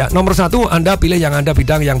tekniknya ya. Nomor 1 Anda pilih yang Anda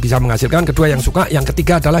bidang yang bisa menghasilkan. Kedua yang suka. Yang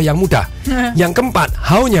ketiga adalah yang mudah. Yang keempat,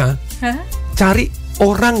 how-nya cari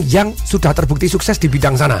orang yang sudah terbukti sukses di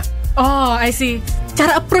bidang sana. Oh, I see.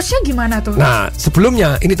 Cara approach-nya gimana tuh? Nah,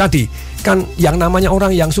 sebelumnya ini tadi kan yang namanya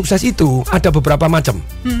orang yang sukses itu ada beberapa macam.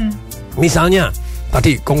 Misalnya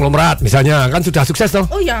tadi konglomerat misalnya kan sudah sukses toh.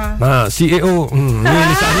 Oh ya. Nah, CEO ini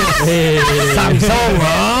misalnya Samsung.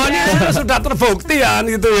 Ini sudah terbukti kan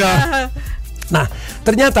gitu ya. Nah,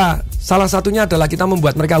 ternyata salah satunya adalah kita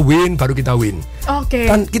membuat mereka win baru kita win. Oke.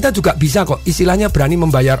 Kan kita juga bisa kok istilahnya berani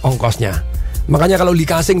membayar ongkosnya. Makanya kalau Lee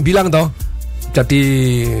Ka-sing bilang toh, jadi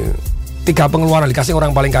 3 pengeluaran Lee Ka-sing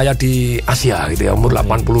orang paling kaya di Asia gitu ya, umur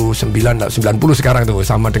 89 90 sekarang tuh,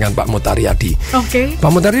 sama dengan Pak Mutariadi.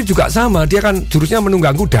 Pak Mutariadi juga sama, dia kan jurusnya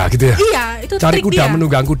menunggang kuda gitu ya. Iya, itu cari kuda dia.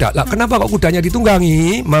 Menunggang kuda. Lah kenapa kok kudanya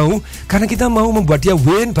ditunggangi? Karena kita mau membuat dia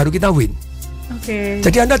win baru kita win.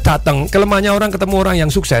 Jadi Anda datang, kelemahannya orang ketemu orang yang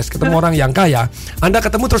sukses, ketemu orang yang kaya, Anda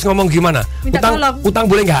ketemu terus ngomong gimana? Utang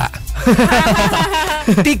boleh nggak?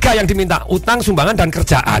 3 yang diminta, utang, sumbangan, dan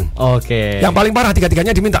kerjaan. Yang paling parah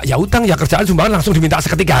 3-tiganya diminta, ya utang, ya kerjaan, sumbangan langsung diminta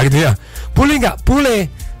seketika gitu ya. Boleh nggak? Boleh.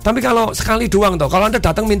 Tapi kalau sekali doang toh, kalau Anda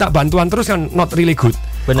datang minta bantuan terus kan not really good.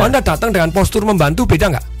 Kalau Anda datang dengan postur membantu, beda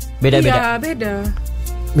nggak? Beda. Beda.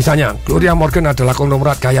 Misalnya, Gloria Morgan adalah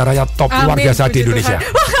konglomerat kaya raya top luar biasa di Indonesia.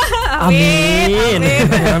 Amin.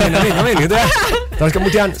 Gitu ya. Terus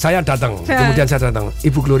kemudian saya datang,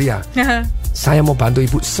 Ibu Gloria, saya mau bantu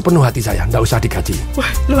Ibu sepenuh hati saya, nggak usah digaji. Wah,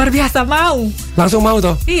 luar biasa, mau. Langsung mau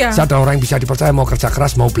toh. Iya. Saya ada orang yang bisa dipercaya, mau kerja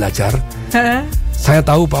keras, mau belajar. Saya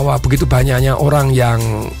tahu bahwa begitu banyaknya orang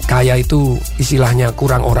yang kaya itu istilahnya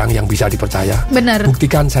kurang orang yang bisa dipercaya. Benar.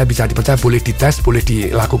 Buktikan saya bisa dipercaya, boleh dites, boleh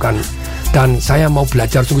dilakukan. Dan saya mau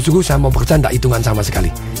belajar sungguh-sungguh, saya mau bekerja tidak hitungan sama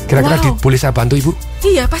sekali. Kira-kira boleh saya bantu Ibu?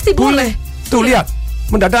 Iya, pasti boleh. Tuh lihat,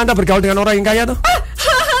 mendadak Anda bergaul dengan orang yang kaya tuh.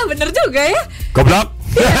 Bener juga ya. Goblok.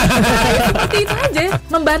 Seperti itu aja,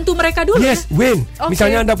 membantu mereka dulu. Yes, win.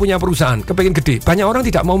 Misalnya Anda punya perusahaan, kepengen gede, banyak orang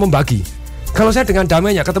tidak mau membagi. Kalau saya dengan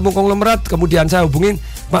damainya ketemu konglomerat, kemudian saya hubungin,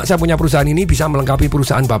 Pak, saya punya perusahaan ini bisa melengkapi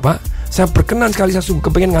perusahaan Bapak. Saya berkenan sekali, saya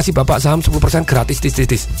kepengen ngasih Bapak saham 10% gratis.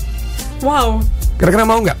 Wow. Kira-kira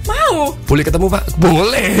mau nggak? Mau. Boleh ketemu Pak?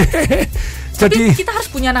 Boleh. Jadi kita harus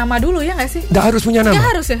punya nama dulu ya nggak sih? Nggak harus punya nama. Nggak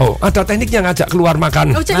harus ya? Oh, ada tekniknya ngajak keluar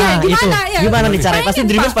makan. Oh, gimana nih caranya? Pasti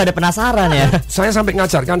Dreamers pada penasaran ya. Saya sampai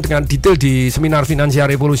ngajarkan dengan detail di seminar Financial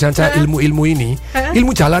Revolution saya ilmu-ilmu ini,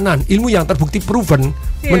 ilmu jalanan, ilmu yang terbukti proven,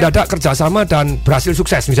 mendadak kerjasama dan berhasil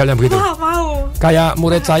sukses misalnya begitu. Wah, mau. Kayak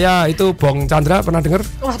murid saya itu Bong Chandra, pernah dengar?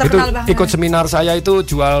 Wah, itu ikut seminar saya itu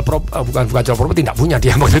jual bukan jual properti, tidak punya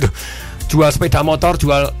dia waktu itu. Jual sepeda motor,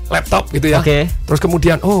 jual laptop gitu ya. Terus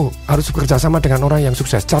kemudian harus bekerja sama dengan orang yang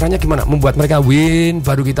sukses. Caranya gimana? Membuat mereka win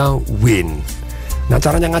baru kita win. Nah,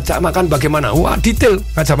 caranya ngajak makan bagaimana? Wah, detail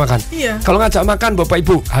ngajak makan. Iya. Kalau ngajak makan Bapak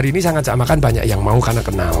Ibu, hari ini saya ngajak makan banyak yang mau karena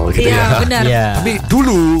kenal gitu Iya, ya. benar. Iya. Tapi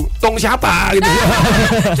dulu tong siapa gitu ya.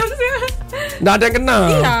 Nggak ada yang kenal.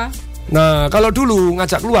 Iya. Nah, kalau dulu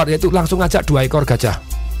ngajak keluar yaitu langsung ngajak 2 ekor gajah.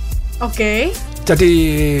 Oke. Jadi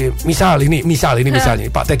misal ini misalnya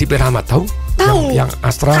Pak Teddy Perhamat tahu? Tahu. Yang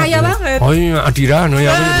Astra. Kaya gitu. banget. Oh iya, Adira no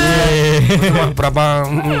ya. Berapa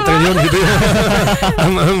triliun gitu ya.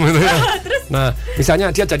 Gitu ya. Nah,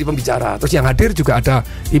 misalnya dia jadi pembicara, terus yang hadir juga ada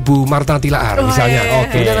Ibu Marta Tilaar misalnya.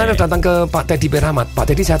 Oke. Kemudian Anda datang ke Pak Teddy Perhamat. Pak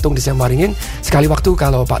Teddy saya tunggu disembaringin sekali waktu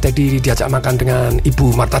kalau Pak Teddy diajak makan dengan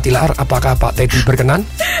Ibu Marta Tilaar, apakah Pak Teddy berkenan?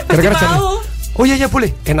 Kira-kira mau. Oh iya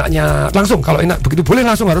boleh. Enaknya langsung, kalau enak begitu boleh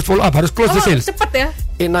langsung, harus follow up, harus close the sales. Cepet ya.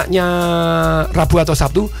 Enaknya Rabu atau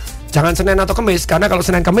Sabtu, jangan Senin atau Kamis, karena kalau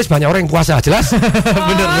Senin Kamis banyak orang yang puasa, jelas.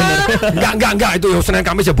 Bener. Enggak itu Senin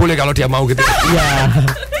Kamis ya boleh kalau dia mau gitu. Iya.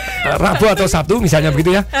 Rabu atau Sabtu misalnya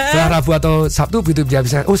begitu ya. Setelah Rabu atau Sabtu begitu dia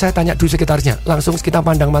bisa, oh saya tanya dulu sekretarisnya, langsung kita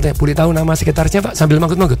pandang matanya, boleh tahu nama sekretarisnya Pak, sambil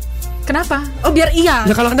manggut-manggut. Kenapa? Oh biar iya.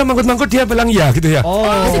 Ya kalau Anda manggut-manggut dia bilang iya gitu ya. Oh,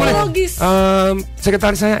 psikologis.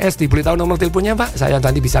 Sekretaris saya Esti, boleh tahu nomor teleponnya Pak? Saya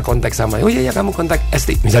nanti bisa kontak sama. Oh iya kamu kontak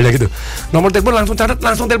Esti misalnya gitu. Nomor telepon langsung catat,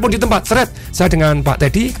 langsung telepon di tempat. Seret. Saya dengan Pak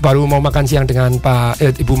Teddy baru mau makan siang dengan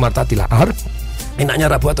Ibu Marta Tilaar.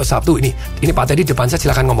 Enaknya Rabu atau Sabtu ini Pak Teddy depan saya,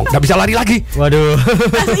 silakan ngomong. Nggak bisa lari lagi. Waduh.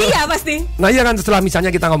 Iya pasti. Nah iya kan, setelah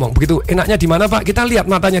misalnya kita ngomong begitu, enaknya di mana Pak? Kita lihat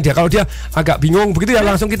matanya dia. Kalau dia agak bingung begitu ya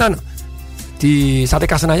langsung kita di Sate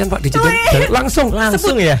Kasenayan Pak, dicetin langsung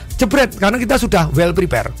ya jebret, karena kita sudah well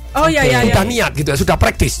prepare. Oh iya iya. Sudah niat gitu ya, sudah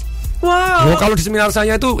praktis. Wow. Oh, kalau di seminar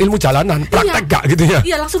saya itu ilmu jalanan, praktek gak gitu ya?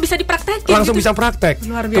 Iya, langsung bisa dipraktekin. Langsung gitu. bisa praktek.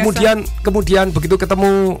 Luar biasa. Kemudian begitu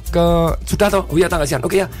ketemu sudah toh, oh iya tanggal siang.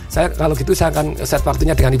 Oke ya, saya kalau gitu saya akan set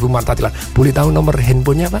waktunya dengan Ibu Marta Tilaar. Boleh tahu nomor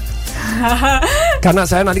handphonenya Pak? Karena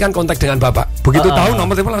saya nanti kan kontak dengan Bapak. Begitu tahu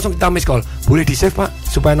nomor telepon langsung kita miss call. Boleh di save Pak,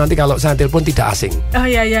 supaya nanti kalau saya telepon tidak asing. Oh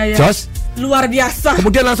iya. Jos? Luar biasa.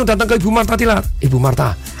 Kemudian langsung datang ke Ibu Marta Tilaar. Ibu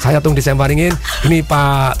Marta, saya tunggu disembaringin. Ini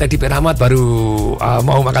Pak Teddy Perhamat baru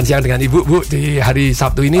mau makan siang dengan Ibu Bu di hari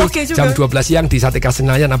Sabtu ini jam 12 siang di Sate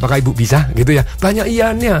Kasenayan. Apakah Ibu bisa? Gitu ya. Banyak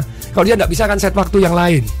iannya. Kalau dia nggak bisa kan set waktu yang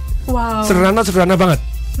lain. Wow. Sederhana banget.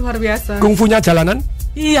 Luar biasa. Kungfunya jalanan.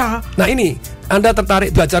 Iya. Nah ini Anda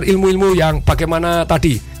tertarik belajar ilmu-ilmu yang bagaimana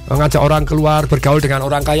tadi mengajak orang keluar, bergaul dengan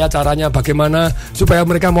orang kaya, caranya bagaimana supaya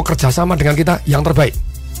mereka mau kerjasama dengan kita yang terbaik.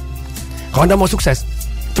 Kalau Anda mau sukses,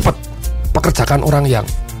 cepat pekerjakan orang yang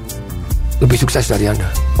lebih sukses dari Anda.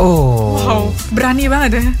 Oh. Wow, berani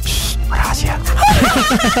banget ya. Rahasia.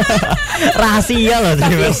 Rahasia loh.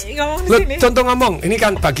 Tapi ngomong di sini. Contoh ngomong, ini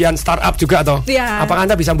kan bagian startup juga toh. Iya. Apakah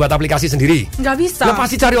Anda bisa buat aplikasi sendiri? Nggak bisa. Ya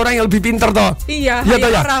pasti cari orang yang lebih pinter toh. Iya. Iya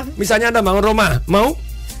toh ya. Orang. Misalnya Anda bangun rumah, mau?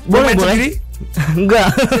 Boleh. Sendiri?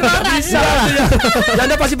 Enggak. Bisa. Ya,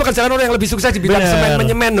 Anda pasti pekerjaan orang yang lebih sukses di bidang semen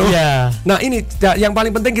menyemen loh. Yeah. Nah ini yang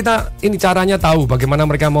paling penting, kita ini caranya tahu bagaimana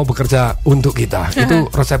mereka mau bekerja untuk kita.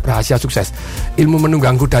 Itu resep rahasia sukses. Ilmu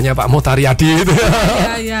menunggang kudanya Pak Motaryadi itu.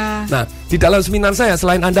 Iya. Nah di dalam seminar saya,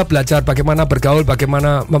 selain Anda belajar bagaimana bergaul,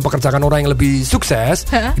 bagaimana mempekerjakan orang yang lebih sukses,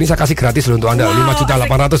 ini saya kasih gratis loh untuk Anda.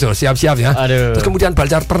 5.800.000 loh, siap-siap ya. Aduh. Terus kemudian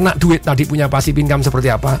belajar ternak duit, tadi punya passive income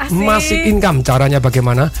seperti apa. Massive income caranya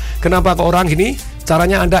bagaimana. Kenapa ke orang gini?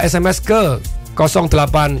 Caranya Anda SMS ke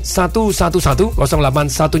 08111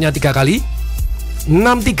 081-nya 3 kali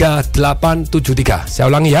 63873. Saya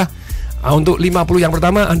ulangi ya. Untuk 50 yang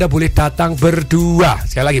pertama Anda boleh datang berdua.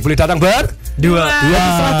 Sekali lagi boleh datang berdua.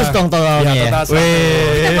 100 dong totalnya ya.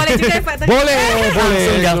 Boleh juga ya Pak. Boleh.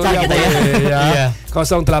 Langsung daftar kita ya. Iya.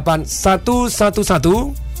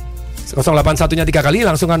 08111 081-nya 3 kali,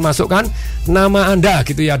 langsung kan masukkan nama Anda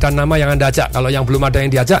gitu ya, dan nama yang Anda ajak. Kalau yang belum ada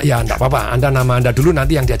yang diajak ya enggak apa-apa, Anda nama Anda dulu,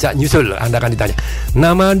 nanti yang diajak nyusul. Anda akan ditanya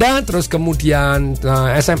nama Anda, terus kemudian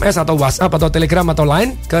SMS atau WhatsApp atau Telegram atau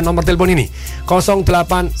Line ke nomor telepon ini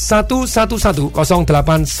 08111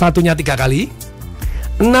 081-nya 3 kali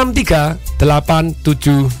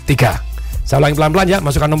 63873. Saya ulangi pelan-pelan ya,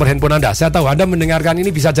 masukkan nomor handphone Anda. Saya tahu Anda mendengarkan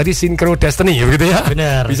ini bisa jadi synchro destiny begitu ya.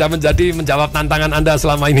 Benar. Bisa menjawab tantangan Anda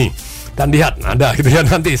selama ini. Dan lihat Anda gitu ya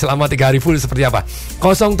nanti selama 3 hari full seperti apa.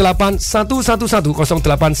 08111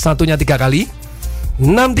 081-nya 3 kali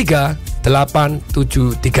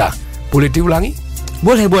 63873. Boleh diulangi?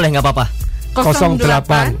 Boleh nggak apa-apa.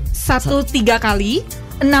 0813 kali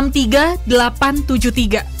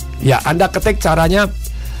 63873. Ya, Anda ketik caranya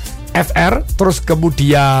FR, terus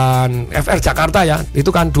kemudian FR Jakarta ya, itu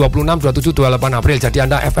kan 26, 27, 28 April. Jadi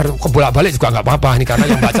Anda FR kebolak-balik juga nggak apa-apa ini, karena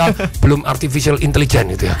yang baca belum artificial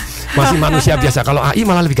intelligence gitu ya, masih manusia biasa. Kalau AI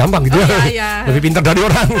malah lebih gampang gitu ya, lebih pintar dari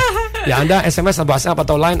orang. Ya Anda SMS, WhatsApp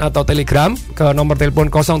atau Line atau Telegram ke nomor telepon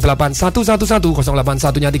 08111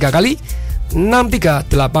 081-nya 3 kali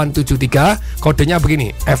 63873. Kodenya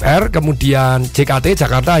begini, FR kemudian JKT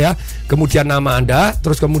Jakarta ya, kemudian nama Anda,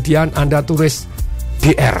 terus kemudian Anda tulis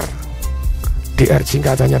DR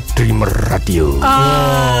singkatannya Dreamer Radio.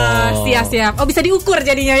 Siap. Oh, bisa diukur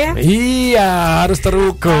jadinya ya? Iya, harus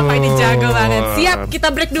terukur. Apa ini jago banget. Siap, kita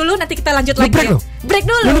break dulu, nanti kita lanjut lagi. Break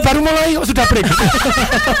dulu. Ini baru mulai kok sudah break.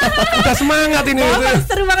 Udah semangat ini.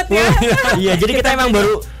 Seru banget ya. Iya, jadi kita emang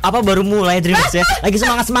baru mulai Dreamers ya. Lagi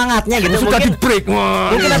semangatnya gitu. Sudah di break.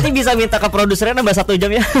 Mungkin nanti bisa minta ke produsernya nambah 1 jam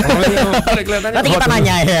ya. Nanti kita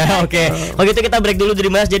nanya ya. Oke. Kalau gitu kita break dulu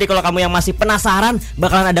Dreamers. Jadi kalau kamu yang masih penasaran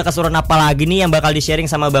bakalan ada keseruan apa lagi nih yang bakal di-sharing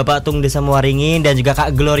sama Bapak Tung Desa Muaringin dan juga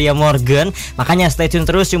Kak Gloria Morgan, makanya stay tune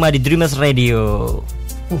terus cuma di Dreamers Radio.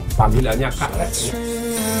 Panggilannya Kak.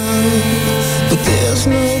 But there's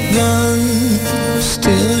no gun,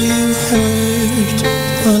 still you hurt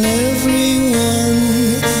on everyone.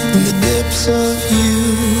 In the depths of you,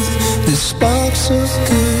 the sparks of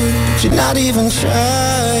good. You're not even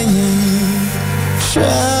trying.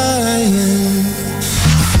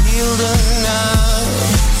 Feel the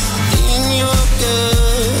night in your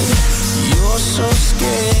gut. You're so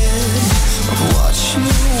scared of what you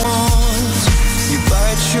want. You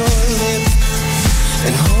bite your lip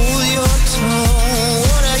and hold your tongue.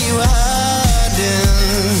 What are you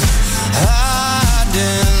hiding?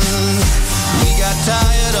 We got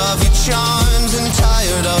tired of your charms and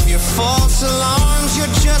tired of your false alarms.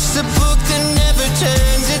 You're just a book that never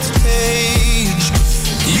turns its page.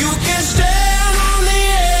 You can stand on the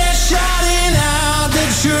edge, shouting out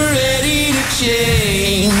that you're ready to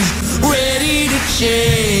change. Ready to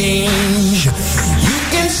change. You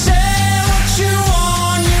can say what you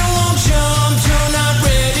want, you won't jump. You're not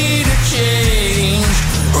ready to change.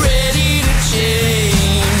 Ready to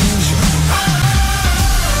change.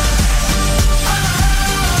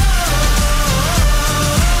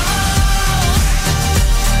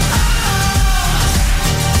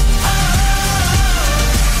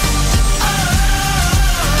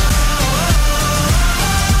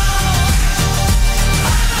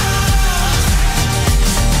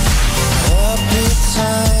 Happy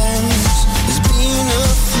times, there's been a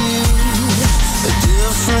few. A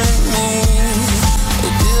different me, a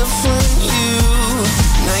different you.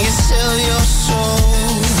 Now you sell your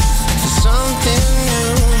soul for something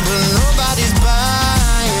new, but nobody's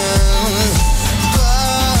buying.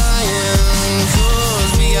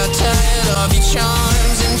 'Cause we are tired of your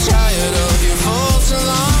charms and tired of your false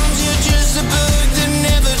alarms. You're just a book that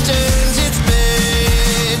never turns its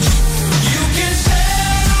page. You can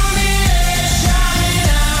stand on the edge, shouting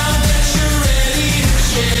out that you're ready to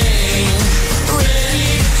change.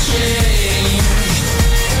 Ready to change.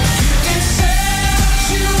 You can say what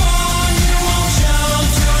you want, you won't jump.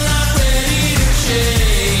 You're not ready to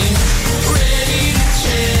change. Ready to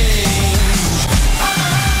change.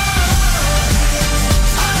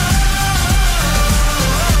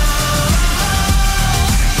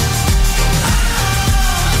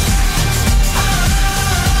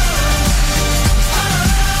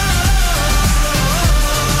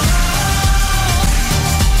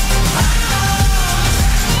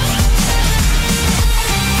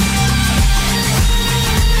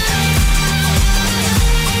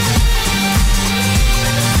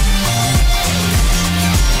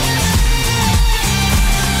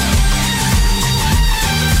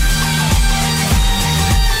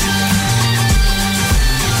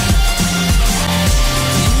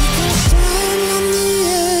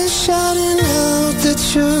 Shouting out that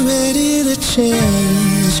you're ready to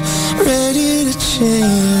change, ready to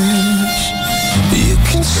change. You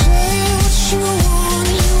can say what you want,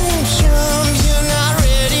 you won't jump. You're not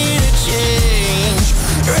ready to change,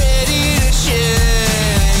 ready to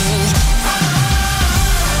change.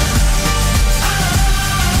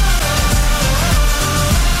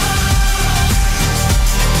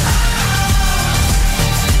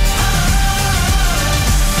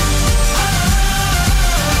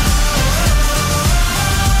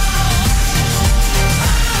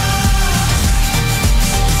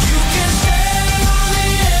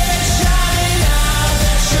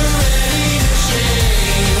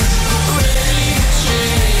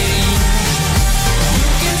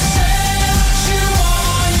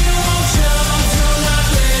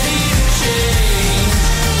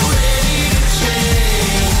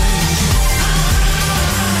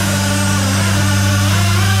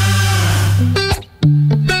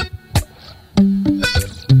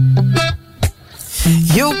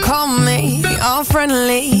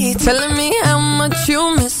 friendly, telling me how much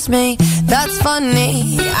you miss me. That's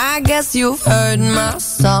funny, I guess you've heard my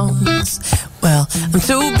songs. Well, I'm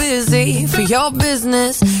too busy for your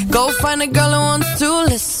business. Go find a girl who wants to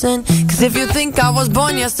listen. Cause if you think I was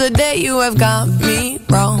born yesterday, you have got me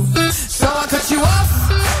wrong. So I cut you off,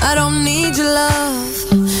 I don't need your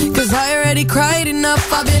love. Cause I already cried enough,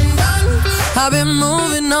 I've been done, I've been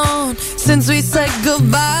moving on since we said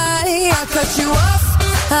goodbye. I cut you off,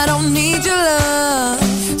 I don't need your love.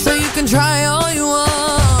 So you can try all you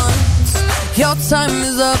want. Your time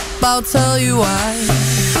is up, I'll tell you why.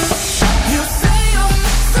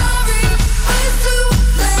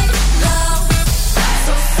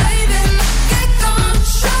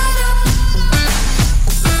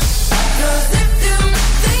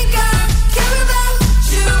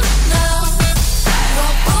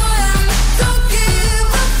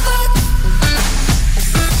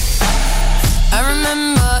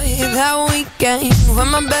 When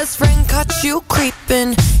my best friend caught you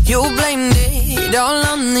creeping, you blamed it all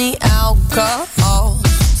on the alcohol.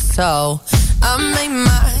 So I made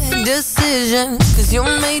my decision, cause you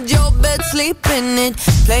made your bed, sleep in it.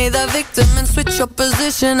 Play the victim and switch your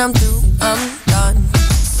position. I'm through, I'm done.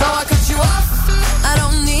 So I cut you off, I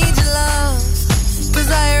don't need your love. Cause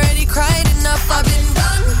I already cried enough, I've been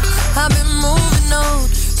done, I've been moving on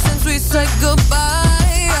since we said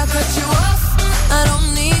goodbye. I cut you off, I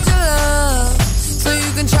don't need your love. So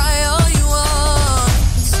you can try all you want.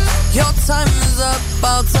 Your time is up,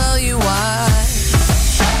 I'll tell you why.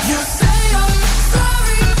 You say you're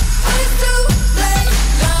sorry, but it's too late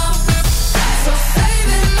now. So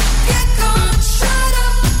save it, get gone, shut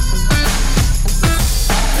up.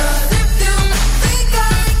 Cause if you think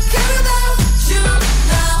I care about you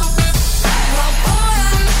now, well boy,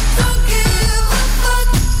 I don't give a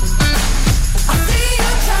fuck. I see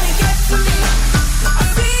you trying to get to me, I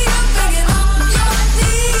see you begging on your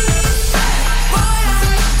knees. Boy, I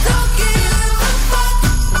don't give a fuck.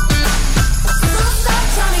 So stop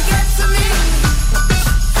trying to get to me,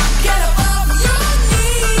 get up off your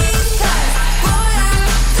knees. Boy, I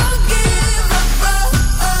don't give a fuck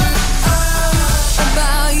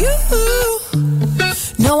about you.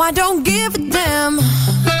 No, I don't give a damn.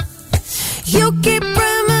 You keep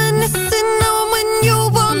reminiscing on when you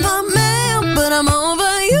were my man, but I'm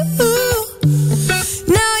over you.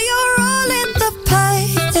 Now you're all in the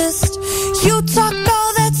past. You talk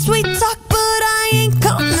all that sweet talk, but I ain't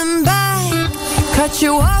coming back. Cut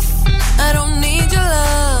you off, I don't need your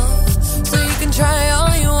love. So you can try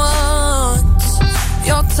all you want.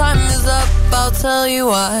 Your time is up, I'll tell you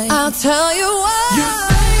why. I'll tell you why. You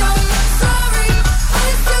say you're sorry, but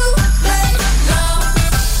it's too late now.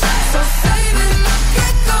 So save it,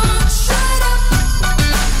 get gone, shut up.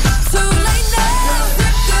 Too late now.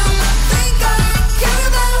 If you think I care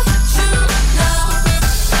about you now,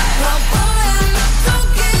 well boy, I don't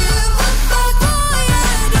give a fuck. Boy,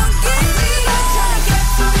 I don't give a fuck. Trying to get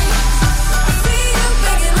to me, I see you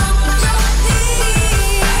begging on your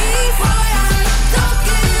knees. Boy, I don't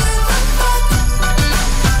give a fuck.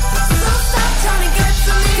 So stop trying to get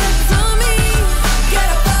to me, get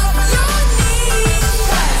up off your knees.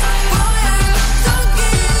 Boy, I don't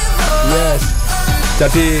give a fuck. Yes.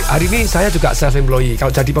 Jadi hari ini saya juga self-employed. Kalau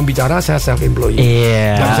jadi pembicara saya self-employed.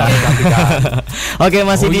 Iya. Nggak bisa digantikan. Oke,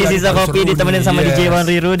 masih di sisa kita kopi seru ditemenin nih. sama Yes. DJ Wan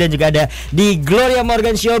Riru dan juga ada di Gloria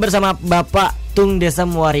Morgan Show bersama Bapak Tung Desa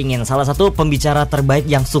Muaringin, salah satu pembicara terbaik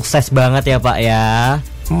yang sukses banget ya Pak ya.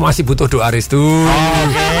 Masih butuh doa restu.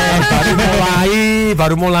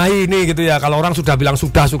 Baru mulai ini gitu ya. Kalau orang sudah bilang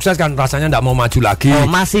sudah sukses kan rasanya nggak mau maju lagi. Oh,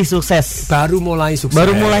 masih sukses. Baru mulai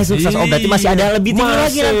sukses. Oh, berarti masih ada lebih tinggi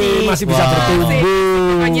lagi nanti. Masih bisa Wow. bertumbuh.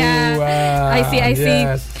 Pokoknya Wah, I see.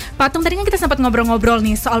 yes. Patung, tadi kan kita sempat ngobrol-ngobrol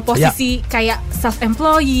nih soal posisi kayak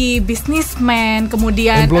self-employed, businessman,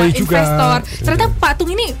 kemudian Employee juga. investor. Ternyata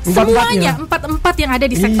Patung ini semuanya empat yang ada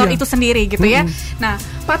di sektor itu sendiri gitu ya. Nah,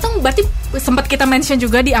 Patung berarti sempat kita mention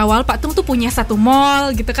juga di awal, Patung tuh punya satu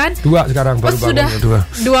mall gitu kan? 2 sekarang baru sudah bangun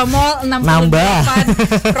 2 mall,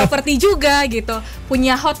 68 properti juga gitu.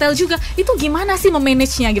 Punya hotel juga. Itu gimana sih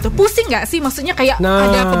memanagenya gitu? Pusing nggak sih? Maksudnya kayak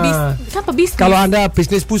ada pebisnis. Kalau Anda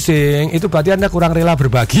bisnis pusing, itu berarti Anda kurang rela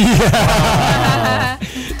berbagi.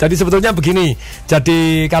 Jadi sebetulnya begini.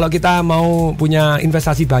 Jadi kalau kita mau punya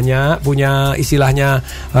investasi banyak, punya istilahnya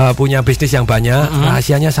punya bisnis yang banyak,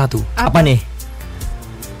 rahasianya satu. Apa nih?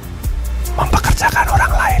 Mempekerjakan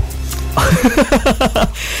orang lain.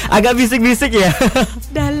 Agak bisik-bisik ya.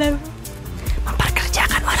 Dalam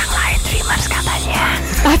memperkerjakan orang lain, Dreamers katanya.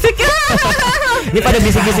 asik kan? Ini pada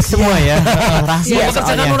bisik-bisik semua ya. Rahasia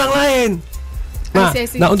Mempekerjakan soalnya. orang lain.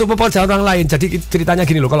 Nah untuk pekerjaan orang lain, jadi ceritanya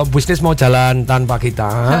gini loh, kalau bisnis mau jalan tanpa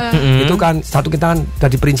kita, itu kan satu, kita kan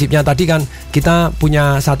dari prinsipnya tadi kan kita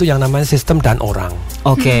punya satu yang namanya sistem dan orang.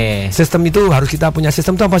 Oke. Sistem itu harus kita punya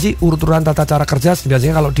sistem itu apa sih? Urut-urutan tata cara kerja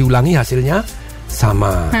biasanya kalau diulangi hasilnya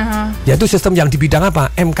sama. Yaitu sistem yang di bidang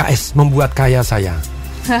apa? MKS, membuat kaya saya.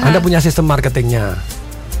 Anda punya sistem marketingnya,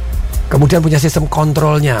 kemudian punya sistem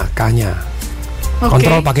kontrolnya, K-nya.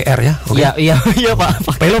 Kontrol pakai R ya. Iya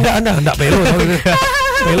Pak. Pelo enggak Anda? Enggak pelo.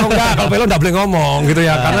 Pelo enggak, kalau pelo enggak boleh ngomong gitu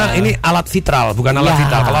ya. Karena ini alat vitral, bukan alat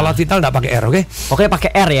vital. Kalau alat vital enggak pakai R, oke? Oke,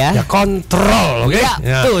 pakai R ya. Ya kontrol, oke?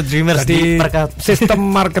 Ya. Tuh Dreamers. Jadi sistem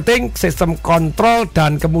marketing, sistem kontrol,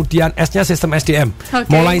 dan kemudian S-nya sistem SDM.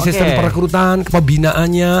 Mulai sistem perekrutan,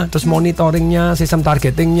 pembinaannya, terus monitoringnya, sistem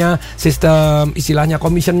targetingnya, sistem istilahnya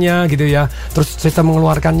commissionnya gitu ya. Terus sistem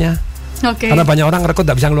mengeluarkannya. Karena banyak orang rekrut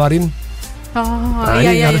enggak bisa ngeluarin.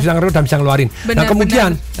 Ini harus bisa ngeluarin dan bisa ngeluarin. Nah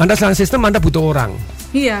kemudian Anda selain sistem, Anda butuh orang.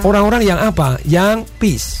 Orang-orang yang apa? Yang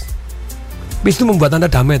peace. Peace itu membuat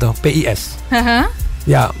Anda damai toh, PIS.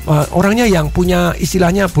 Ya, orangnya yang punya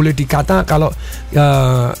istilahnya boleh dikata kalau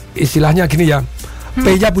istilahnya gini ya,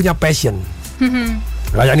 P-nya punya passion.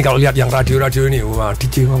 Kayak ini kalau lihat yang radio-radio ini, wah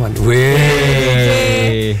DJ Maman,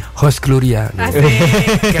 host Gloria,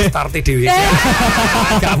 guest artis Dewi,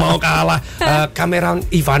 gak mau kalah, kamerawan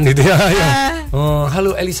Ivan gitu ya.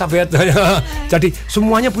 Halo Elizabeth. Jadi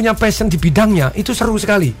semuanya punya passion di bidangnya, itu seru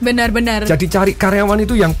sekali. Benar-benar. Jadi cari karyawan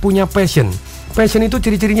itu yang punya passion. Passion itu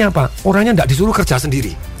ciri-cirinya apa? Orangnya nggak disuruh kerja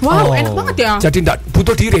sendiri. Wow, enak banget ya. Jadi nggak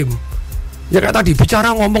butuh direm. Ya kayak tadi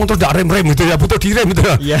bicara ngomong terus gak rem-rem gitu ya, butuh direm gitu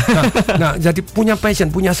ya. Nah, jadi punya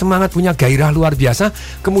passion, punya semangat, punya gairah luar biasa.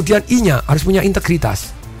 Kemudian I-nya harus punya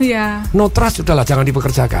integritas. No trust sudahlah, jangan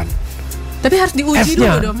dipekerjakan. Tapi harus diuji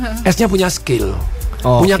dulu dong. S-nya punya skill,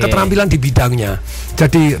 punya keterampilan di bidangnya.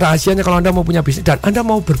 Jadi rahasianya kalau Anda mau punya bisnis dan Anda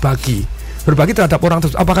mau berbagi terhadap orang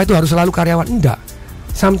terus, apakah itu harus selalu karyawan? Enggak.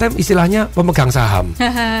 Sometimes istilahnya pemegang saham.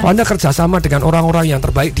 Kalau Anda kerjasama dengan orang-orang yang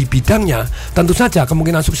terbaik di bidangnya, tentu saja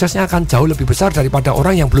kemungkinan suksesnya akan jauh lebih besar daripada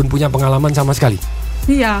orang yang belum punya pengalaman sama sekali.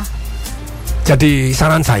 Jadi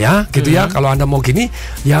saran saya gitu ya, kalau Anda mau gini,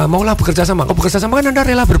 ya maulah bekerja sama. Kalau bekerja sama kan Anda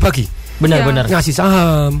rela berbagi. Benar-benar. Ngasih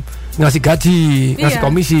saham, ngasih gaji, ngasih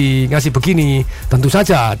komisi, ngasih begini, tentu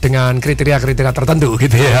saja dengan kriteria-kriteria tertentu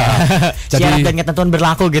gitu ya. Jadi syarat dan ketentuan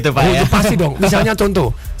berlaku gitu Pak ya. Pasti dong. Misalnya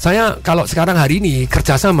contoh, saya kalau sekarang hari ini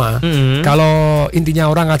kerjasama, kalau intinya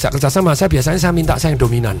orang ngajak kerjasama, saya biasanya minta saya yang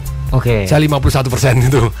dominan. Saya 51%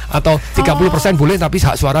 itu, atau 30% boleh tapi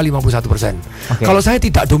hak suara 51%. Kalau saya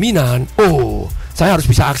tidak dominan, saya harus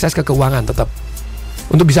bisa akses ke keuangan tetap.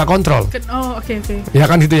 Untuk bisa kontrol. Ya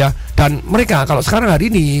kan gitu ya. Dan mereka kalau sekarang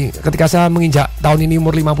hari ini, ketika saya menginjak tahun ini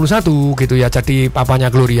umur 51 gitu ya, jadi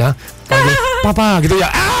papanya Gloria, panggil papa gitu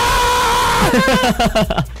ya.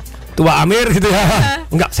 Tua Amir gitu ya.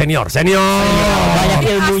 Enggak, senior. Banyak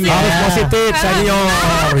ilmunya. Harus positif,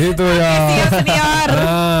 senior gitu ya.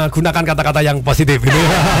 Gunakan kata-kata yang positif gitu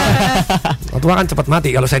ya. Tua kan cepat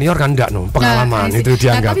mati, kalau senior kan enggak pengalaman itu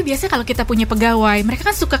dianggap. Tapi biasanya kalau kita punya pegawai,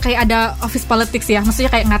 mereka kan suka kayak ada office politics ya.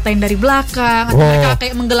 Maksudnya kayak ngatain dari belakang, atau mereka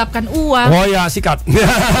kayak menggelapkan uang. Sikat.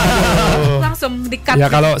 Langsung di-cut. Ya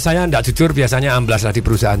kalau saya enggak jujur biasanya amblas lah di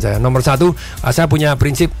perusahaan saya. Nomor 1, saya punya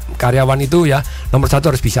prinsip karyawan itu ya, nomor 1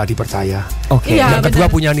 harus bisa dipercaya. Yang kedua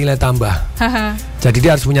punya nilai tambah. Jadi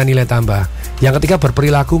dia harus punya nilai tambah. Yang ketiga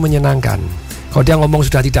berperilaku menyenangkan. Kalau dia ngomong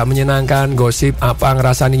sudah tidak menyenangkan, gosip apa,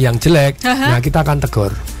 ngerasani yang jelek, nah kita akan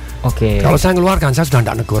tegur. Kalau saya ngeluarkan, saya sudah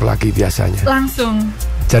tidak negur lagi biasanya. Langsung.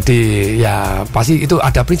 Jadi ya pasti itu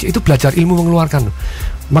ada prinsip, itu belajar ilmu mengeluarkan.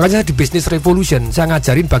 Makanya di Business Revolution saya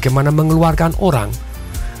ngajarin bagaimana mengeluarkan orang.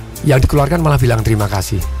 Yang dikeluarkan malah bilang terima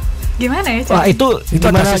kasih. Gimana ya? Wah, itu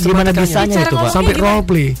gimana bisanya itu Pak? Sampai role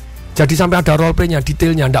play. Jadi sampai ada role play-nya,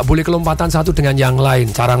 detailnya, tidak boleh kelompatan satu dengan yang lain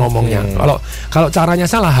cara ngomongnya. Kalau caranya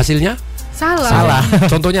salah, hasilnya salah.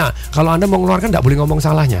 Contohnya, kalau Anda mau mengeluarkan tidak boleh ngomong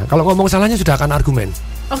salahnya. Kalau ngomong salahnya sudah akan argumen.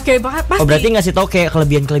 Pasti. Berarti ngasih tahu kayak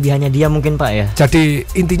kelebihan-kelebihannya dia mungkin Pak ya. Jadi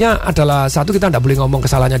intinya adalah satu, kita tidak boleh ngomong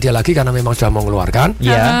kesalahannya dia lagi karena memang sudah mau mengeluarkan.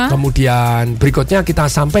 Kemudian berikutnya kita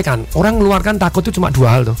sampaikan, orang mengeluarkan takut itu cuma 2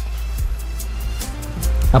 hal tuh.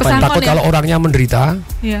 Takut kalau orangnya menderita.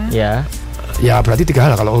 Ya berarti 3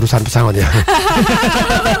 hal kalau urusan pesangon ya.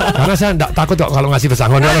 Karena saya tidak takut kok kalau ngasih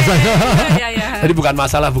pesangon. Jadi bukan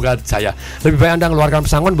masalah bukan saya. Lebih baik Anda mengeluarkan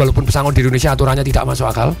pesangon walaupun pesangon di Indonesia aturannya tidak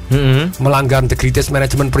masuk akal, melanggar the greatest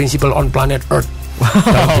management principle on planet Earth.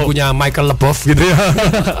 Dalam bukunya Michael Lebov gitu ya.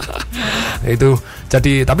 Itu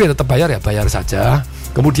jadi tapi tetap bayar ya, bayar saja.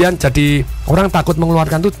 Kemudian jadi orang takut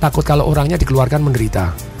mengeluarkan tuh takut kalau orangnya dikeluarkan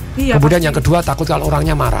menderita. Kemudian yang kedua takut kalau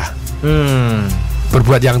orangnya marah.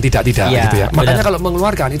 berbuat yang tidak-tidak gitu ya. Makanya benar. kalau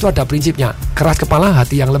mengeluarkan itu ada prinsipnya, keras kepala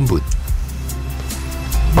hati yang lembut.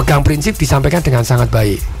 Pegang prinsip disampaikan dengan sangat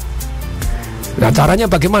baik. Nah caranya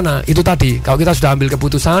bagaimana? Itu tadi, kalau kita sudah ambil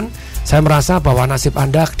keputusan, saya merasa bahwa nasib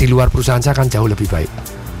Anda di luar perusahaan saya akan jauh lebih baik.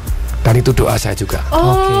 Dan itu doa saya juga.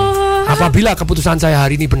 Apabila keputusan saya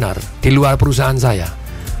hari ini benar di luar perusahaan saya,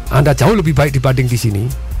 Anda jauh lebih baik dibanding di sini.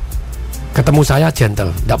 Ketemu saya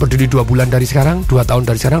gentle, tidak peduli 2 bulan dari sekarang, 2 tahun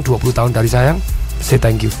dari sekarang, 20 tahun dari sekarang, say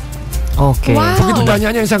thank you. Begitu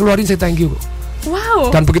banyaknya yang saya keluarin, say thank you.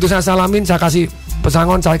 Dan begitu saya salamin, saya kasih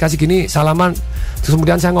pesangon, saya kasih gini, salaman, terus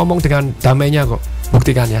kemudian saya ngomong dengan damainya kok.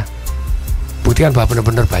 Buktikan ya, buktikan bahwa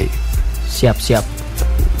benar-benar baik. Siap.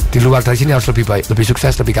 Di luar dari sini harus lebih baik, lebih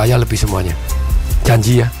sukses, lebih kaya, lebih semuanya.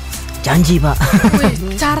 Janji ya. Janji Pak.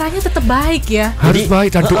 Caranya tetap baik ya. Harus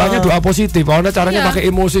baik dan doanya doa positif. Kalau caranya pakai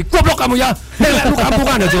emosi, goblok kamu ya, lu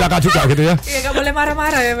kampungan ya celaka juga gitu ya. Iya gak boleh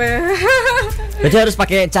marah-marah ya Pak. Berarti harus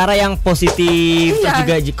pakai cara yang positif.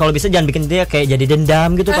 Juga kalau bisa jangan bikin dia kayak jadi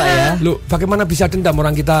dendam gitu Pak ya. Lu bagaimana bisa dendam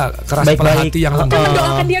orang kita keras kepala hati yang lembut. Kan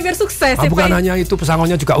mendoakan dia biar sukses ya, bukan hanya itu,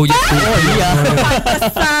 pesangonnya juga iya.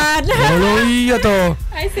 Pantesan. Oh iya toh.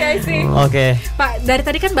 I see. Oke. Pak, dari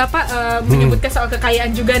tadi kan Bapak menyebutkan soal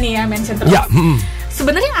kekayaan juga nih ya, mention terus. Ya,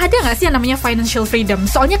 Sebenarnya ada nggak sih yang namanya financial freedom?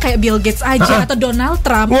 Soalnya kayak Bill Gates aja atau Donald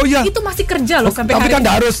Trump itu masih kerja loh sampai tapi hari kan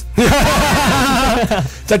nggak harus.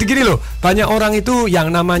 Jadi gini loh, banyak orang itu yang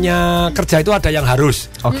namanya kerja itu ada yang harus,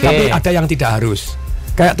 tapi ada yang tidak harus.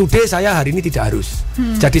 Kayak today saya hari ini tidak harus.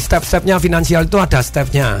 Jadi step-stepnya finansial itu ada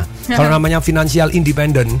stepnya. Kalau namanya financial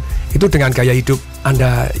independent itu dengan gaya hidup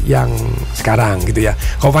Anda yang sekarang gitu ya.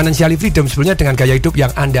 Kalau financial freedom sebenarnya dengan gaya hidup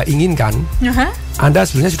yang Anda inginkan, Anda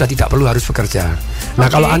sebenarnya sudah tidak perlu harus bekerja. Nah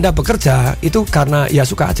kalau Anda bekerja itu karena ya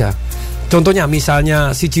suka aja. Contohnya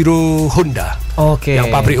misalnya Shigeru Honda,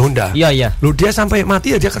 yang pabrik Honda. Iya. Lu dia sampai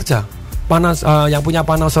mati ya dia kerja. Yang punya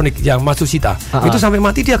Panasonic, yang Matsushita, itu sampai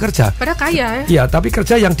mati dia kerja. Padahal kaya ya. Iya, tapi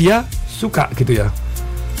kerja yang dia suka gitu ya.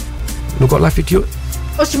 Lu kok live video?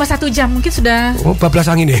 Oh cuma 1 jam, mungkin sudah. Oh bablas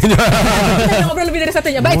angin nih. Kita ngobrol lebih dari 1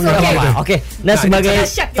 jam. Baik, oke. Nah sebagai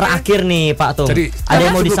terakhir nih Pak Tung, jadi, ada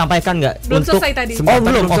yang mau disampaikan nggak? Belum selesai tadi.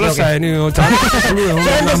 Belum selesai ini.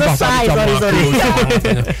 Selesai. Sorry.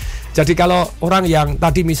 Jadi kalau orang yang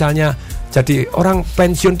tadi misalnya, jadi orang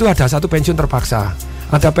pensiun itu ada satu pensiun terpaksa.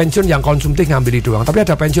 Ada pensiun yang konsumtif ngambil doang, tapi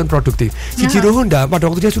ada pensiun produktif. Shigeru Honda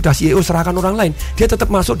pada waktu dia sudah CEO serahkan orang lain, dia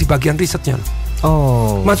tetap masuk di bagian risetnya.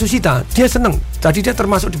 Matsushita dia seneng, jadi dia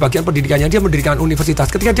termasuk di bagian pendidikannya, dia mendirikan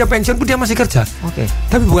universitas. Ketika dia pensiun pun dia masih kerja,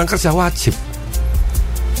 tapi bukan kerja wajib.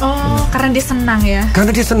 Karena dia senang ya.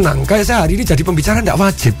 Karena dia senang. Kayak saya hari ini jadi pembicara tidak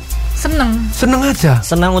wajib. Seneng aja.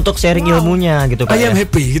 Senang untuk sharing ilmunya gitu Pak. I am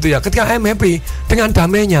happy gitu ya. Ketika I am happy dengan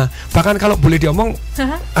damainya. Bahkan kalau boleh diomong,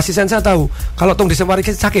 asisten saya tahu kalau Tung Desewari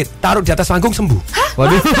sakit, taruh di atas panggung sembuh.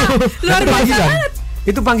 Waduh. Luar biasa banget.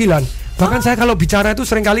 Itu panggilan. Bahkan saya kalau bicara itu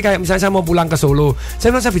seringkali kayak misalnya saya mau pulang ke Solo,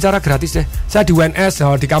 saya bicara gratis deh. Saya di UNS,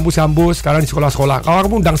 di kampus-kampus, sekarang di sekolah-sekolah. Kalau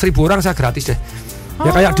kamu undang 1.000 orang saya gratis deh. Ya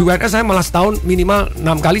kayak di UNS saya malah setahun minimal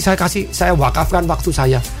 6 kali saya wakafkan waktu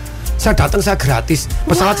saya. Saya datang saya gratis.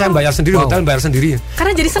 Pesawat saya bayar sendiri, hotel bayar sendiri.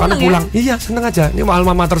 Karena jadi seneng ya? Pulang. Iya, seneng aja. Ini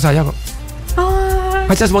alma mater saya kok.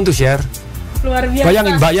 I just want to share. Luar biasa.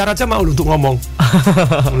 Bayangin bayar aja mau untuk ngomong.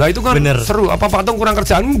 Nah itu kan seru. Apa Pak Tung kurang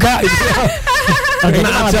kerjaan? Enggak itu.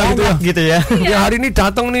 Enak aja gitu ya. Ya hari ini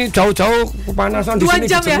datang nih jauh-jauh kepanasan di sini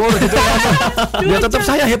kecemur gitu ya. Ya tetap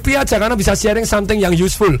saya happy aja karena bisa sharing something yang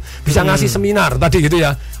useful. Bisa ngasih seminar tadi gitu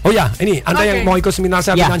ya. Oh ya, ini Anda yang mau ikut seminar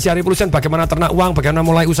saya Financial Revolution, bagaimana ternak uang, bagaimana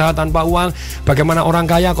mulai usaha tanpa uang, bagaimana orang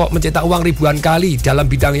kaya kok mencetak uang ribuan kali dalam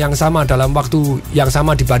bidang yang sama, dalam waktu yang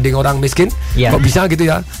sama dibanding orang miskin. Kok bisa gitu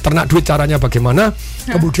ya. Ternak duit caranya bagaimana?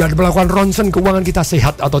 Kemudian melakukan ronsen keuangan kita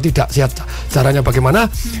sehat atau tidak sehat, caranya bagaimana?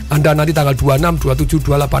 Anda nanti tanggal 26, 27,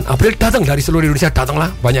 28 April datang dari seluruh Indonesia, datanglah.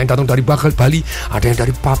 Banyak yang datang dari Bali, ada yang dari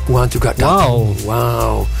Papua juga datang.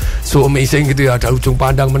 Wow. So amazing gitu ya, ada ujung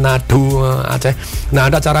pandang Manado, Aceh. Nah,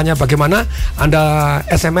 ada caranya bagaimana? Anda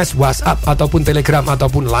SMS, WhatsApp ataupun Telegram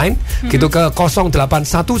ataupun Line gitu ke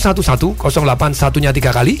 08111 081-nya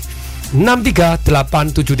 3 kali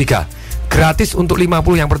 63873. Gratis untuk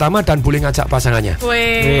 50 yang pertama dan boleh ngajak pasangannya.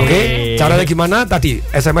 Oke, caranya gimana? Tadi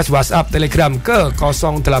SMS, WhatsApp, Telegram ke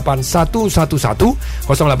 08111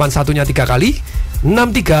 081-nya 3 kali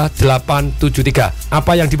 63873.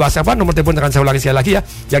 Apa yang dibahas apa? Nomor telepon akan saya ulangi sekali lagi ya.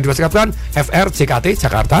 Yang dibahas FRJKT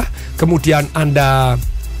Jakarta. Kemudian Anda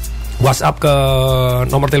WhatsApp ke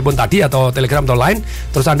nomor telepon tadi atau Telegram atau Line,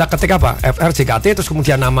 terus Anda ketik apa? FRJKT, terus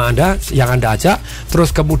kemudian nama Anda yang Anda ajak, terus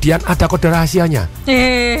kemudian ada kode rahasianya.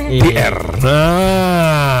 PR.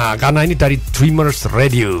 Nah, karena ini dari Dreamers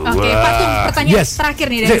Radio. Oke, Pak Tung, pertanyaan terakhir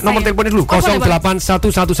nih dari nomor teleponnya dulu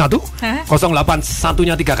 08111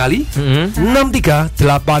 081-nya 3 kali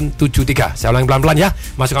 63873. Saya ulangi pelan-pelan ya.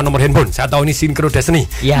 Masukkan nomor handphone. Saya tahu ini Synchro Destiny.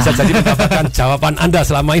 Bisa jadi mendapatkan jawaban Anda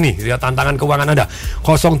selama ini. Ya, tantangan keuangan Anda.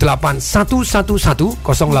 08111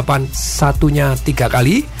 081-nya 3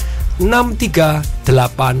 kali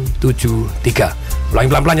 63873. Ulangi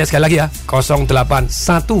pelan-pelan ya sekali lagi ya.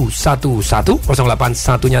 08111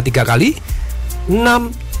 081-nya 3 kali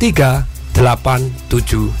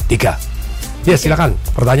 63873. Ya, silakan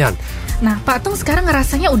pertanyaan. Nah, Pak Tung sekarang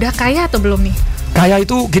ngerasanya udah kaya atau belum nih? Kaya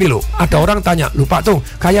itu gini loh, ada orang tanya, "Lu Pak Tung,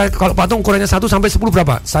 kaya kalau Pak Tung ukurannya 1 sampai 10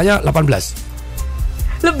 berapa?" Saya 18.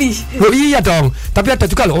 Lebih. Loh iya dong. Tapi ada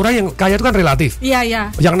juga loh orang yang kaya itu kan relatif. Iya,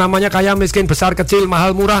 iya. Yang namanya kaya, miskin, besar, kecil,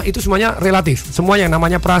 mahal, murah itu semuanya relatif. Semua yang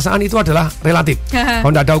namanya perasaan itu adalah relatif.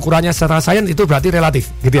 Kalau tidak ada ukurannya secara sains itu berarti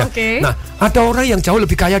relatif, gitu ya. Nah, ada orang yang jauh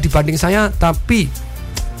lebih kaya dibanding saya tapi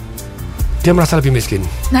dia merasa lebih miskin.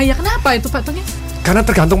 Nah, ya kenapa itu Pak Tungnya? Karena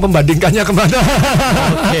tergantung pembandingkannya kemana.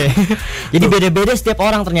 Jadi beda-beda setiap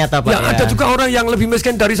orang ternyata Pak. Ya, ada juga orang yang lebih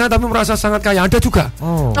miskin dari saya tapi merasa sangat kaya. Ada juga.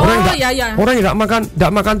 Orang yang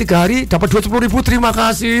tidak makan 3 hari dapat duit 10.000, terima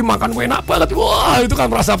kasih, makan enak banget. Wah, itu kan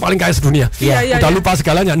merasa paling kaya sedunia. Udah lupa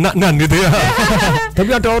segalanya, nan gitu ya.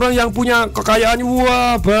 Tapi ada orang yang punya kekayaan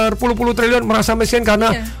berpuluh-puluh triliun merasa miskin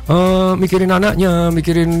karena mikirin anaknya,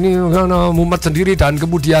 mikirin ini, mumet sendiri dan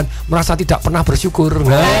kemudian merasa tidak pernah bersyukur.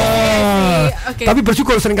 Tapi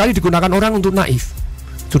bersyukur seringkali digunakan orang untuk naif.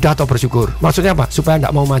 Sudah atau bersyukur. Maksudnya apa? Supaya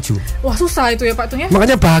tidak mau maju. Wah, susah itu ya Pak Tung ya.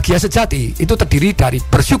 Makanya bahagia sejati itu terdiri dari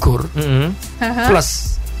bersyukur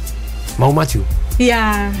plus mau maju.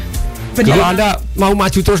 Iya. Kalau Anda mau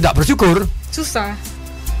maju terus tidak bersyukur, susah.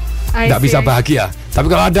 Tidak bisa bahagia.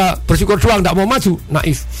 Tapi kalau Anda bersyukur doang tidak mau maju,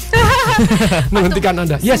 naif. Menghentikan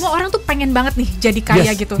Anda. Semua orang tuh pengen banget nih jadi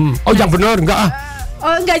kaya gitu. Oh, yang benar enggak ah.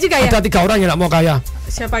 Oh, enggak juga ya. Ada 3 orang yang tidak mau kaya.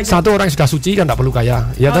 Siapa aja? 1 orang yang sudah suci kan tidak perlu kaya,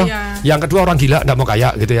 ya toh. Yang kedua orang gila tidak mau kaya,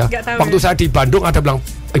 gitu ya. Waktu saya di Bandung ada bilang,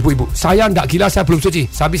 ibu-ibu, saya tidak gila, saya belum suci,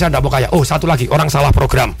 tapi saya tidak mau kaya. Oh, 1 lagi orang salah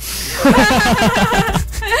program.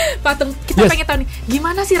 Pak Tung, kita pengen tahu nih,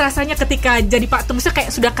 gimana sih rasanya ketika jadi Pak Tung, misalnya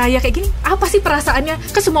kayak sudah kaya kayak gini, apa sih perasaannya?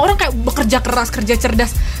 Kan semua orang kayak bekerja keras, kerja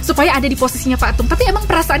cerdas supaya ada di posisinya Pak Tung. Tapi emang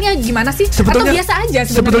perasaannya gimana sih? Atau biasa aja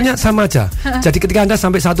sebenarnya? Sebetulnya sama aja. Jadi ketika Anda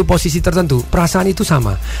sampai satu posisi tertentu, perasaan itu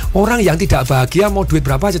sama. Orang yang tidak bahagia mau duit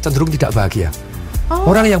berapa aja cenderung tidak bahagia.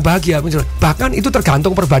 Orang yang bahagia, bahkan itu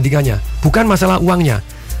tergantung perbandingannya, bukan masalah uangnya.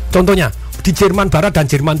 Contohnya di Jerman Barat dan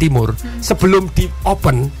Jerman Timur sebelum di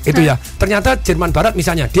open itu ya, ternyata Jerman Barat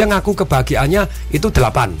misalnya dia ngaku kebahagiaannya itu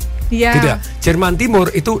 8 gitu ya, Jerman Timur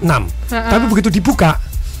itu 6 tapi begitu dibuka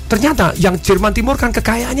ternyata yang Jerman Timur kan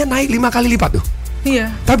kekayaannya naik 5 kali lipat tuh.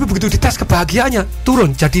 Tapi begitu dites kebahagiaannya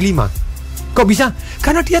turun jadi 5. Kok bisa?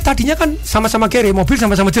 Karena dia tadinya kan sama-sama kere, mobil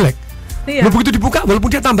sama-sama jelek. Lo begitu dibuka,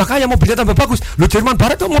 walaupun dia tambah kaya, mobilnya tambah bagus. Lo Jerman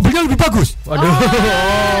Barat tuh mobilnya lebih bagus. Waduh.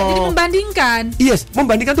 Jadi membandingkan. Yes,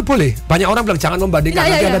 membandingkan tuh boleh. Banyak orang bilang jangan membandingkan,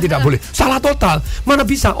 nanti Anda tidak boleh. Salah total. Mana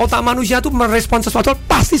bisa? Otak manusia tuh merespon sesuatu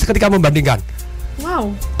pasti seketika membandingkan.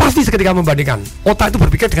 Wow. Pasti seketika membandingkan. Otak itu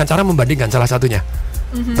berpikir dengan cara membandingkan salah satunya.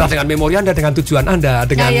 Entah dengan memori Anda, dengan tujuan Anda,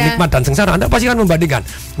 dengan nikmat dan sengsara, Anda pasti akan membandingkan.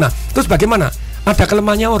 Nah, terus bagaimana? Ada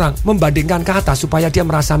kelemahannya orang membandingkan ke atas supaya dia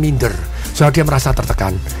merasa minder, supaya dia merasa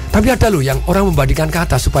tertekan. Tapi ada loh yang orang membandingkan ke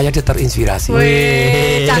atas supaya dia terinspirasi.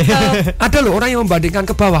 Ada loh orang yang membandingkan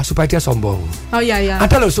ke bawah supaya dia sombong.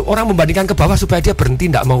 Ada loh orang membandingkan ke bawah supaya dia berhenti,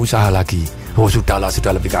 tidak mau usaha lagi. Oh sudahlah,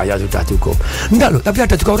 sudah lebih kaya, sudah cukup. Enggak loh, tapi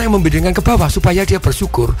ada juga orang yang membandingkan ke bawah supaya dia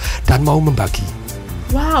bersyukur dan mau membagi.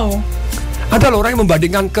 Wow. Ada loh orang yang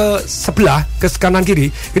membandingkan ke sebelah, ke kanan kiri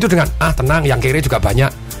itu dengan tenang, yang kiri juga banyak,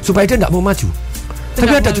 supaya dia tidak mau maju. Tapi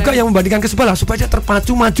ada juga yang membandingkan ke sebelah supaya dia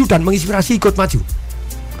terpacu maju dan menginspirasi ikut maju.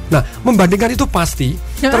 Nah, membandingkan itu pasti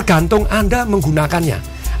tergantung Anda menggunakannya.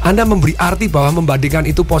 Anda memberi arti bahwa membandingkan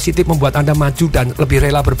itu positif, membuat Anda maju dan lebih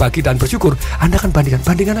rela berbagi dan bersyukur. Anda kan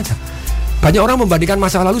bandingkan aja. Banyak orang membandingkan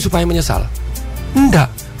masa lalu supaya menyesal. Enggak,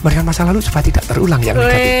 bandingkan masa lalu supaya tidak terulang yang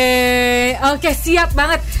negatif. Oke, siap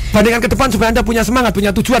banget. Bandingkan ke depan supaya Anda punya semangat,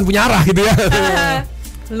 punya tujuan, punya arah gitu ya.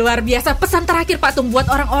 Luar biasa. Pesan terakhir Pak Tung buat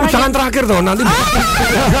orang-orang jangan terakhir tuh, nanti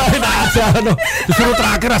enak aja no. Disuruh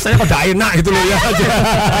terakhir rasanya pada enak gitu loh ya.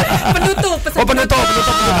 Penutup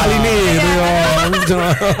kali ini gitu ya.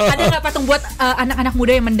 Ada nggak Pak Tung buat anak-anak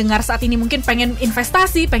muda yang mendengar saat ini mungkin pengen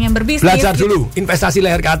investasi, pengen berbisnis? Belajar dulu, investasi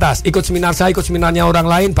leher ke atas. Ikut seminar saya, ikut seminarnya orang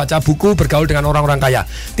lain, baca buku, bergaul dengan orang-orang kaya.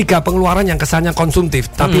 3 pengeluaran yang kesannya konsumtif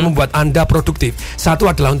tapi membuat Anda produktif. 1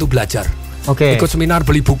 adalah untuk belajar. Oke. Ikut seminar,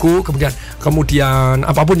 beli buku, kemudian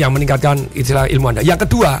apapun yang meningkatkan istilah ilmu Anda. Yang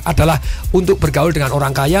kedua adalah untuk bergaul dengan orang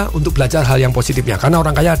kaya, untuk belajar hal yang positifnya. Karena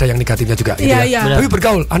orang kaya ada yang negatifnya juga. Iya, gitu ya. iya. Tapi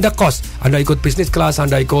bergaul, Anda kos, Anda ikut bisnis kelas,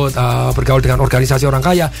 Anda ikut bergaul dengan organisasi orang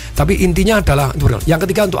kaya. Tapi intinya adalah untuk bergaul. Yang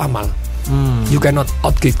ketiga untuk amal. You cannot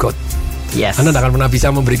outgive God. Yes. Anda tidak akan pernah bisa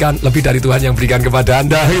memberikan lebih dari Tuhan yang berikan kepada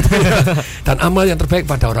Anda gitu. Dan amal yang terbaik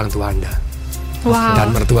pada orang tua Anda. Wow. Dan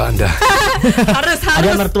mertua Anda. harus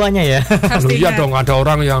Ada mertuanya ya. Iya dong, ada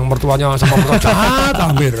orang yang mertuanya sama mertua jahat,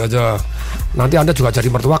 ambil aja. Nanti Anda juga jadi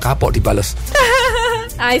mertua kapok dibales.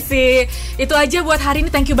 I see. Itu aja buat hari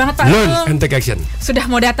ini. Thank you banget Pak Learn Agung. and take action. Sudah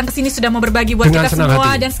mau datang ke sini, sudah mau berbagi buat Dengan kita senang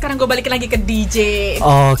semua. hati. Dan sekarang gue balik lagi ke DJ.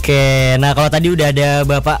 Oke, nah kalau tadi udah ada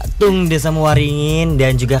Bapak Tung Desa Muaringin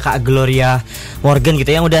dan juga Kak Gloria Morgan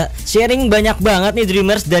gitu yang udah sharing banyak banget nih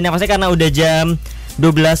Dreamers. Dan yang pasti karena udah jam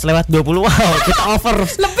 12:20. Wow, kita over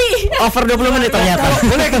 20 menit ternyata.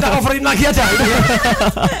 Boleh kita overin lagi aja.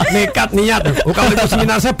 Nekat niat. Kalau itu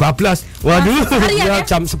seminar saya bablas. Waduh. Ya,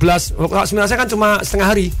 jam 11. Kalau seminar saya kan cuma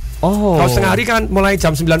setengah hari. Oh. Kalau setengah hari kan mulai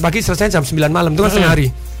jam 9 pagi selesai jam 9 malam. Itu kan setengah hari.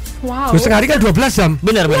 Wow. Loh, setengah hari kan 12 jam.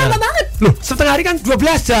 Benar. Lama banget. Loh, setengah hari kan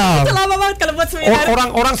 12 jam. Itu lama banget kalau buat seminar.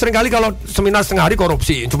 Orang seringkali kalau seminar setengah hari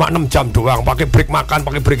korupsi, cuma 6 jam doang, pakai break makan,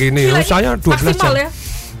 pakai break ini. Gila, Saya 12 maksimal jam. ya.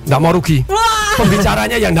 Nggak mau rugi. Wah.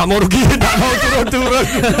 Pembicaranya yang nggak mau rugi, nggak mau turun-turun.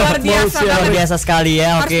 Luar biasa Luar banget. biasa sekali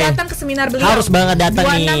ya. Harus Oke. datang ke seminar beliau. Harus banget datang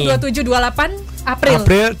 26, nih. 27, 28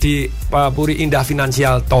 April. Di Puri Indah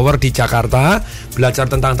Financial Tower di Jakarta. Belajar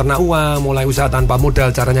tentang ternak uang, mulai usaha tanpa modal,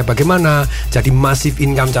 caranya bagaimana, jadi massive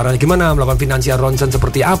income caranya gimana, melakukan financial ronsen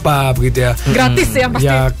seperti apa, begitu ya. Gratis ya pasti.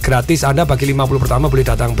 Ya gratis, Anda bagi 50 pertama boleh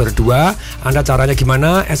datang berdua. Anda caranya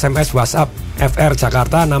gimana? SMS WhatsApp FR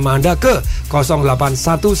Jakarta nama Anda ke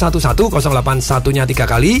 08111 081-nya 3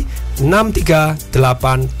 kali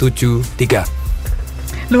 63873.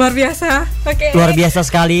 Luar biasa. Oke. Luar biasa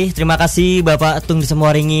sekali. Terima kasih Bapak Tung Desa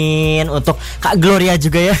Muaringin, untuk Kak Gloria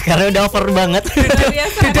juga ya karena udah over banget. Luar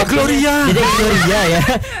biasa. Tidak Gloria. Jadi Gloria ya.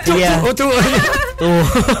 Iya. Tuh.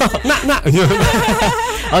 Nak.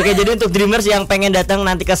 Oke, jadi untuk Dreamers yang pengen datang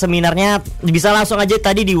nanti ke seminarnya bisa langsung aja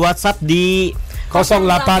tadi di WhatsApp di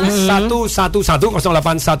 08111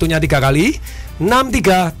 081-nya 3 kali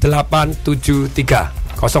 63873.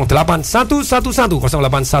 08111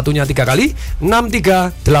 081-nya 3 kali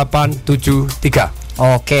 63873.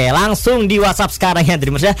 Oke, langsung di WhatsApp sekarang ya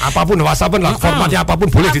Dreamers ya. Apapun WhatsApp lah, formatnya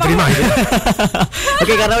apapun boleh diterima gitu.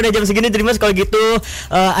 Oke, karena udah jam segini Dreamers, kalau gitu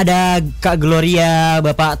ada Kak Gloria,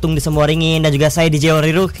 Bapak Tung Desa Muaringin dan juga saya DJ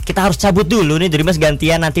Riru. Kita harus cabut dulu nih Dreamers,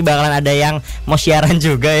 gantian nanti bakalan ada yang mau siaran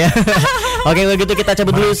juga ya. Oke, kalau gitu kita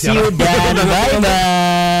cabut dulu. See you dan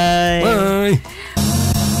bye-bye. Bye.